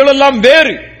முடிவுகள் எல்லாம்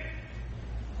வேறு,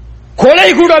 கொலை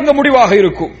கூட அங்க முடிவாக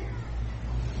இருக்கும்.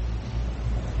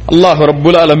 அல்லாஹ்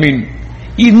ரப்புல் ஆலமீன்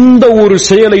இந்த ஒரு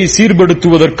செயலை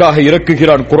சீர்படுத்துவதற்காக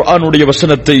இறக்குகிறான் குர்ஆனுடைய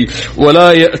வசனத்தை, வலா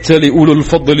யஅதலி உலுல்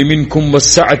ஃபضل மின்கும்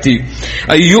வஸ்ஸஅதி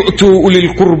அய்யுது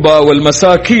உலில் குர்பா வல்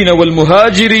மசாகீன வல்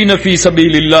முஹாஜிரீன ஃபீ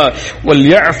சபீலில்லாஹ்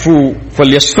வல்யஃபு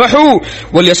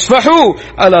வல்யஸ்ஃபஹு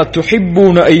அலா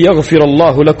துஹிப்பூன அன்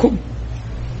யக்ஃபிரல்லாஹு லக்கும்.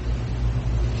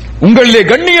 உங்களிலே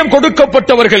கண்ணியம்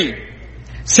கொடுக்கப்பட்டவர்கள்,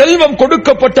 செல்வம்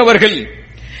கொடுக்கப்பட்டவர்கள்,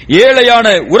 ஏழையான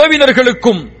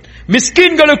உறவினர்களுக்கும்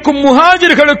மிஸ்கீன்களுக்கும்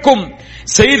முஹாஜிர்களுக்கும்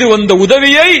செய்து வந்த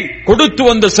உதவியை, கொடுத்து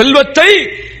வந்த செல்வத்தை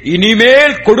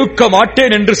இனிமேல் கொடுக்க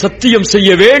மாட்டேன் என்று சத்தியம் செய்ய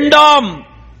வேண்டாம்.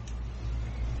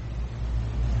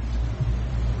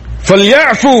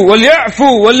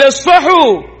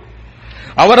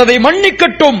 அவர் அதை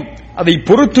மன்னிக்கட்டும், அதை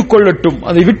பொறுத்துக் கொள்ளட்டும்,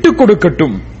 அதை விட்டுக்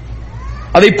கொடுக்கட்டும்,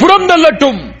 அதை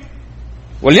புறந்தள்ளட்டும்.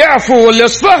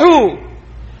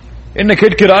 என்ன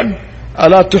கேட்கிறான்?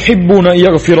 அலா துஹிப்பூன அன்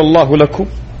யக்ஃபிரல்லாஹு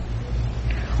லக்கும்.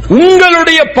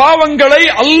 உங்களுடைய பாவங்களை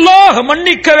அல்லாஹ்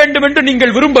மன்னிக்க வேண்டும் என்று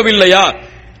நீங்கள் விரும்பவில்லையா?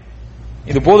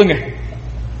 இது போதுங்க.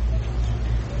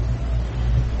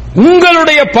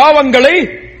 உங்களுடைய பாவங்களை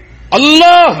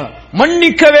அல்லாஹ்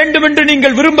மன்னிக்க வேண்டும் என்று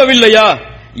நீங்கள் விரும்பவில்லையா?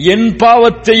 என்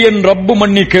பாவத்தை என் ரப்பு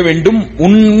மன்னிக்க வேண்டும்,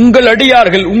 உங்கள்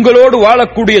அடியார்கள், உங்களோடு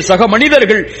வாழக்கூடிய சக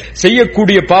மனிதர்கள்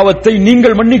செய்யக்கூடிய பாவத்தை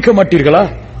நீங்கள் மன்னிக்க மாட்டீர்களா?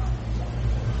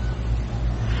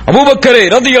 அபூபக்கரே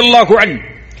ரலியல்லாஹு அன்ஹு,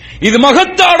 இது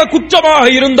மகத்தான குற்றமாக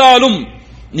இருந்தாலும்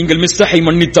நீங்கள் மிஸ்தஹை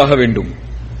மன்னித்தாக வேண்டும்.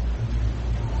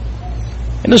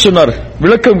 என்ன சொன்னார்?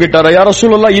 விளக்கம் கேட்டாரா? யா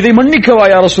ரசூலல்லாஹ், இதை மன்னிக்கவா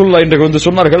யா ரசூலல்லாஹ் என்று வந்து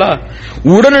சொன்னார்களா?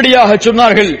 உடனடியாக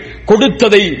சொன்னார்கள்,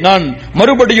 கொடுத்ததை நான்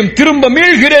மறுபடியும் திரும்ப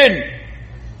மீள்கிறேன்,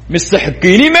 மிஸ்தஹுக்கு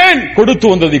இனிமேல் கொடுத்து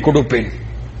வந்ததை கொடுப்பேன்.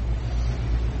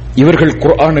 இவர்கள்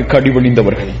குர்ஆனுக்கு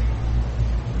அடிபணிந்தவர்கள்,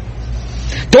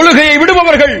 தொழுகையை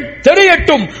விடுபவர்கள்.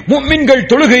 தெரியட்டும், முஃமின்கள்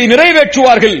தொழுகையை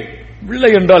நிறைவேற்றுவார்கள், இல்லை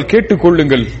என்றால்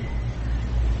கேட்டுக்கொள்ளுங்கள்.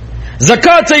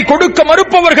 ஜகாத்தை கொடுக்க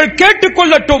மறுப்பவர்கள்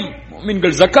கேட்டுக்கொள்ளட்டும்,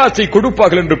 முஃமின்கள் ஜகாத்தை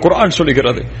கொடுப்பார்கள் என்று குர்ஆன்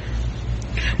சொல்கிறது.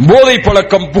 போதை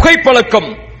பழக்கம், புகைப்பழக்கம்,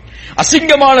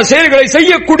 அசிங்கமான செயல்களை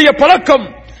செய்யக்கூடிய பழக்கம்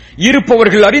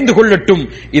இருப்பவர்கள் அறிந்து கொள்ளட்டும்,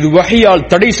 இது வஹியால்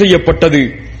தடை செய்யப்பட்டது,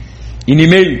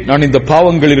 இனிமேல் நான் இந்த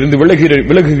பாவங்களில் இருந்து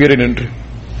விலகுகிறேன் என்று.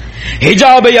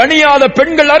 ஹிஜாபை அணியாத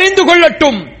பெண்கள் அறிந்து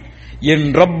கொள்ளட்டும், என்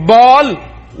ரப்பால்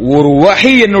ஒரு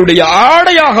வஹி என்னுடைய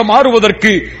ஆடையாக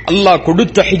மாறுவதற்கு அல்லாஹ்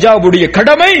கொடுத்த ஹிஜாபுடைய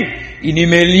கடமை,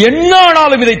 இனிமேல்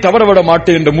என்னானாலும் இதை தவறவிட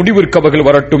மாட்டேன் என்ற முடிவிற்கு அவர்கள்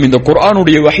வரட்டும். இந்த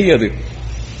குர்ஆனுடைய வஹி அது.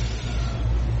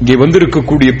 இங்கே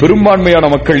வந்திருக்கக்கூடிய பெரும்பான்மையான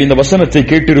மக்கள் இந்த வசனத்தை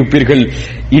கேட்டிருப்பீர்கள்.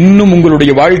 இன்னும்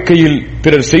உங்களுடைய வாழ்க்கையில்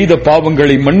பிறர் செய்த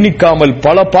பாவங்களை மன்னிக்காமல்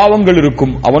பல பாவங்கள்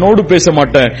இருக்கும். அவனோடு பேச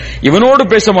மாட்டேன், இவனோடு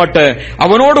பேச மாட்டேன்,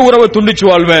 அவனோடு உறவை துண்டிச்சு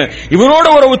வாழ்வேன், இவனோட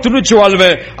உறவு துண்டிச்சு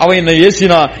வாழ்வேன், அவன் என்ன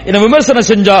ஏசினா, என்ன விமர்சனம்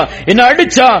செஞ்சா, என்ன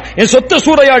அடிச்சா, என் சொத்தை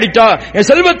சூறையாடிட்டா, என்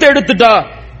செல்வத்தை எடுத்துட்டா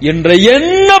என்ற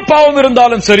என்ன பாவம்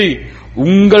இருந்தாலும் சரி,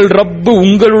 உங்கள் ரப்பு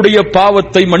உங்களுடைய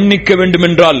பாவத்தை மன்னிக்க வேண்டும்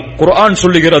என்றால் குர்ஆன்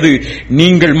சொல்லுகிறது,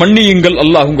 நீங்கள் மன்னியுங்கள்,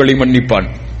 அல்லாஹ் உங்களை மன்னிப்பான்.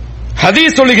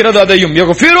 ஹதீஸ் சொல்லுகிறது அதையும்,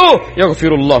 யக்ஃபிரு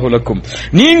யக்ஃபிருல்லாஹு லக்கும்,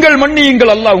 நீங்கள்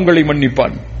மன்னியுங்கள், அல்லாஹ் உங்களை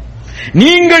மன்னிப்பான்.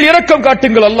 நீங்கள் இரக்கம்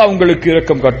காட்டுங்கள், அல்லாஹ் உங்களுக்கு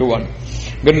இரக்கம் காட்டுவான்.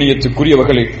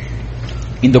 கண்ணியத்துக்குரியவர்களே,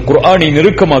 இந்த குர்ஆனை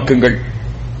நெருக்கமாக்குங்கள்.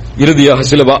 இறுதியாக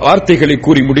சில வார்த்தைகளை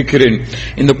கூறி முடிக்கிறேன்.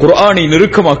 இந்த குர்ஆனை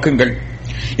நெருக்கமாக்குங்கள்.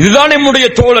 இதுதான் நம்முடைய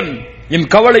தோழன்,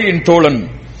 எம் கவலையின் தோழன்,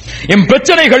 எம்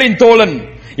பிரச்சனைகளின் தோழன்,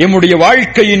 எம்முடைய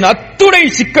வாழ்க்கையின் அத்துணை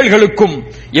சிக்கல்களுக்கும்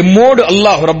எம்மோடு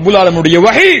அல்லாஹ் ரப்புல் ஆலமீனுடைய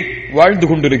வஹி வாழ்ந்து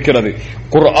கொண்டிருக்கிறது.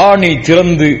 குர்ஆனை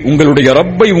திறந்து உங்களுடைய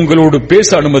ரப்பை உங்களோடு பேச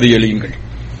அனுமதி அளியுங்கள்.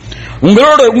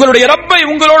 உங்களுடைய ரப்பை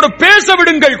உங்களோடு பேச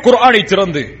விடுங்கள். குர்ஆனை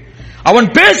திறந்து அவன்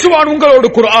பேசுவான் உங்களோடு.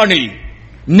 குர்ஆனில்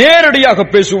நேரடியாக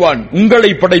பேசுவான்.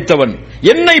 உங்களை படைத்தவன்,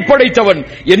 என்னை படைத்தவன்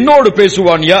என்னோடு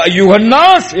பேசுவான். யா அய்யுஹன்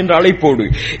நாஸ் என்ற அழைப்போடு,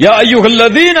 யா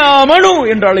அய்யுஹல்லதீன ஆமனு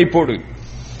என்ற அழைப்போடு.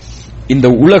 இந்த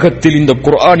உலகத்தில் இந்த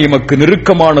குர்ஆன் எமக்கு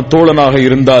நெருக்கமான தோழனாக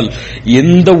இருந்தால்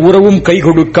எந்த உறவும் கை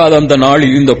கொடுக்காத அந்த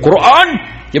நாளில் இந்த குர்ஆன்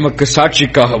எமக்கு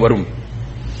சாட்சிக்காக வரும்.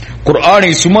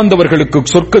 குர்ஆனை சுமந்தவர்களுக்கு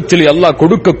சொர்க்கத்தில் அல்லாஹ்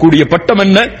கொடுக்கக்கூடிய பட்டம்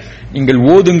என்ன? நீங்கள்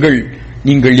ஓதுங்கள்,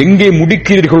 நீங்கள் எங்கே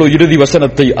முடிக்கிறீர்களோ இறுதி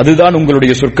வசனத்தை, அதுதான்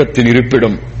உங்களுடைய சொர்க்கத்தின்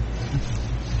இருப்பிடம்.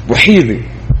 வஹி இது.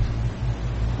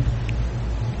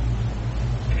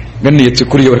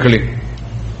 கண்ணியத்துக்குரியவர்களே,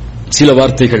 சில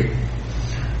வார்த்தைகள்.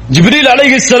 ஜிப்ரீல்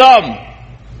அலைஹிஸ்ஸலாம்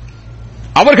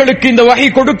அவர்களுக்கு இந்த வஹி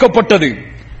கொடுக்கப்பட்டது.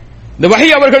 இந்த வஹி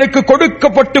அவர்களுக்கு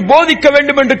கொடுக்கப்பட்டு போதிக்க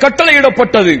வேண்டும் என்று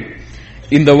கட்டளையிடப்பட்டது.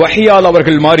 இந்த வஹியால்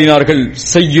அவர்கள் மாறினார்கள்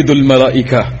சய்யிதுல்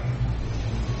மலாயிகா,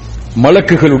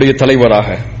 மலக்குகளுடைய தலைவராக.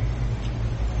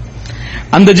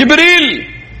 அந்த ஜிப்ரீல்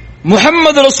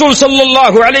முஹம்மது ரசூல்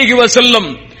ஸல்லல்லாஹு அலைஹி வஸல்லம்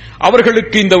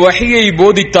அவர்களுக்கு இந்த வஹியை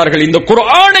போதித்தார்கள், இந்த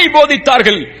குர்ஆனை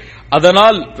போதித்தார்கள்.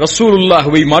 அதனால்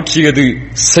ரசூலுல்லாஹ்வை மாற்றியது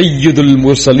சய்யிதுல்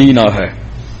முர்சலீனாக.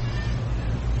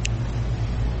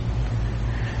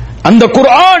 அந்த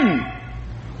குர்ஆன்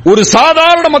ஒரு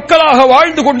சாதாரண மக்களாக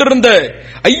வாழ்ந்து கொண்டிருந்த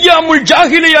ஐயாமுல்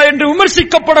ஜாஹிலியா என்று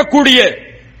விமர்சிக்கப்படக்கூடிய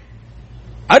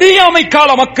அறியாமை கால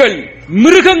மக்கள்,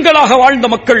 மிருகங்களாக வாழ்ந்த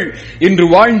மக்கள் என்று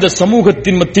வாழ்ந்த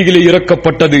சமூகத்தின் மத்தியிலே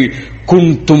இறக்கப்பட்டது.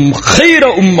 குன்தும் கைர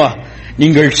உம்மா,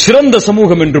 நீங்கள் சிறந்த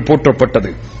சமூகம் என்று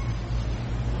போற்றப்பட்டது.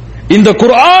 இந்த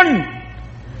குர்ஆன்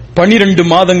 12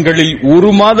 மாதங்களில் ஒரு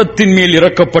மாதத்தின் மேல்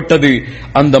இறக்கப்பட்டது.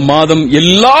 அந்த மாதம்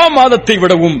எல்லா மாதத்தை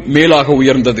விடவும் மேலாக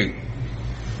உயர்ந்தது.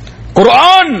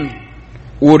 குர்ஆன்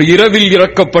ஒரு இரவில்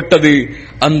இறக்கப்பட்டது.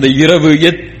 அந்த இரவு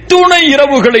எத்துணை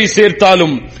இரவுகளை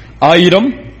சேர்த்தாலும் 1000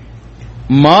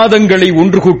 மாதங்களை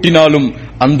ஒன்று கூட்டினாலும்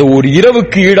அந்த ஒரு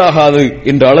இரவுக்கு ஈடாகாது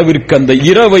என்ற அளவிற்கு அந்த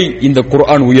இரவை இந்த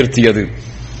குர்ஆன் உயர்த்தியது.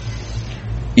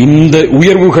 இந்த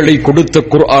உயர்வுகளை கொடுத்த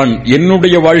குர்ஆன்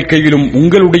என்னுடைய வாழ்க்கையிலும்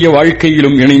உங்களுடைய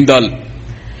வாழ்க்கையிலும் இணைந்தால்,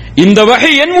 இந்த வகை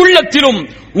என் உள்ளத்திலும்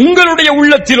உங்களுடைய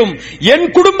உள்ளத்திலும், என்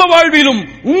குடும்ப வாழ்விலும்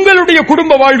உங்களுடைய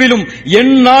குடும்ப வாழ்விலும்,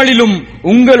 என் நாளிலும்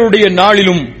உங்களுடைய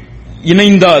நாளிலும்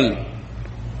இணைந்தால்,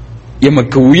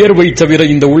 எமக்கு உயர்வை தவிர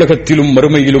இந்த உலகத்திலும்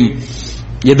மறுமையிலும்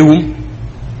எதுவும்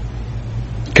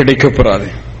கிடைக்கப்பெறாது.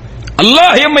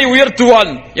 அல்லாஹ் எம்மை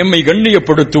உயர்த்துவான், எம்மை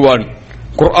கண்ணியப்படுத்துவான்.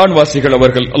 குர்ஆன் வாசிகள்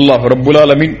அவர்கள். அல்லாஹ் ரப்புல்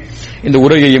ஆலமீன் இந்த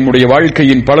உரையை எம்முடைய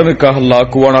வாழ்க்கையின் பலனுக்காக அல்லாஹ்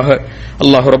ஆக்குவானாக.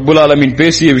 அல்லாஹ் ரப்புல் ஆலமீன்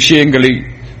பேசிய விஷயங்களை,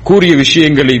 கூறிய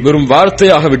விஷயங்களை வெறும்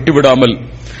வார்த்தையாக விட்டுவிடாமல்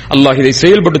அல்லாஹ் இதை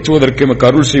செயல்படுத்துவதற்கு எமக்கு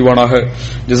அருள் செய்வானாக.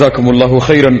 ஜஸாக்குமுல்லாஹு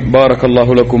கைரன்.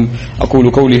 பாரக்கல்லாஹு லக்கும்.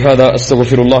 அகூலு கௌலி ஹாதா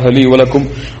அஸ்தக்ஃபிருல்லாஹ லீ வ லக்கும்.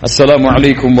 அஸ்ஸலாமு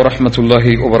அலைக்கும் வ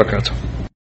ரஹ்மத்துல்லாஹி வ பரகாத்துஹு.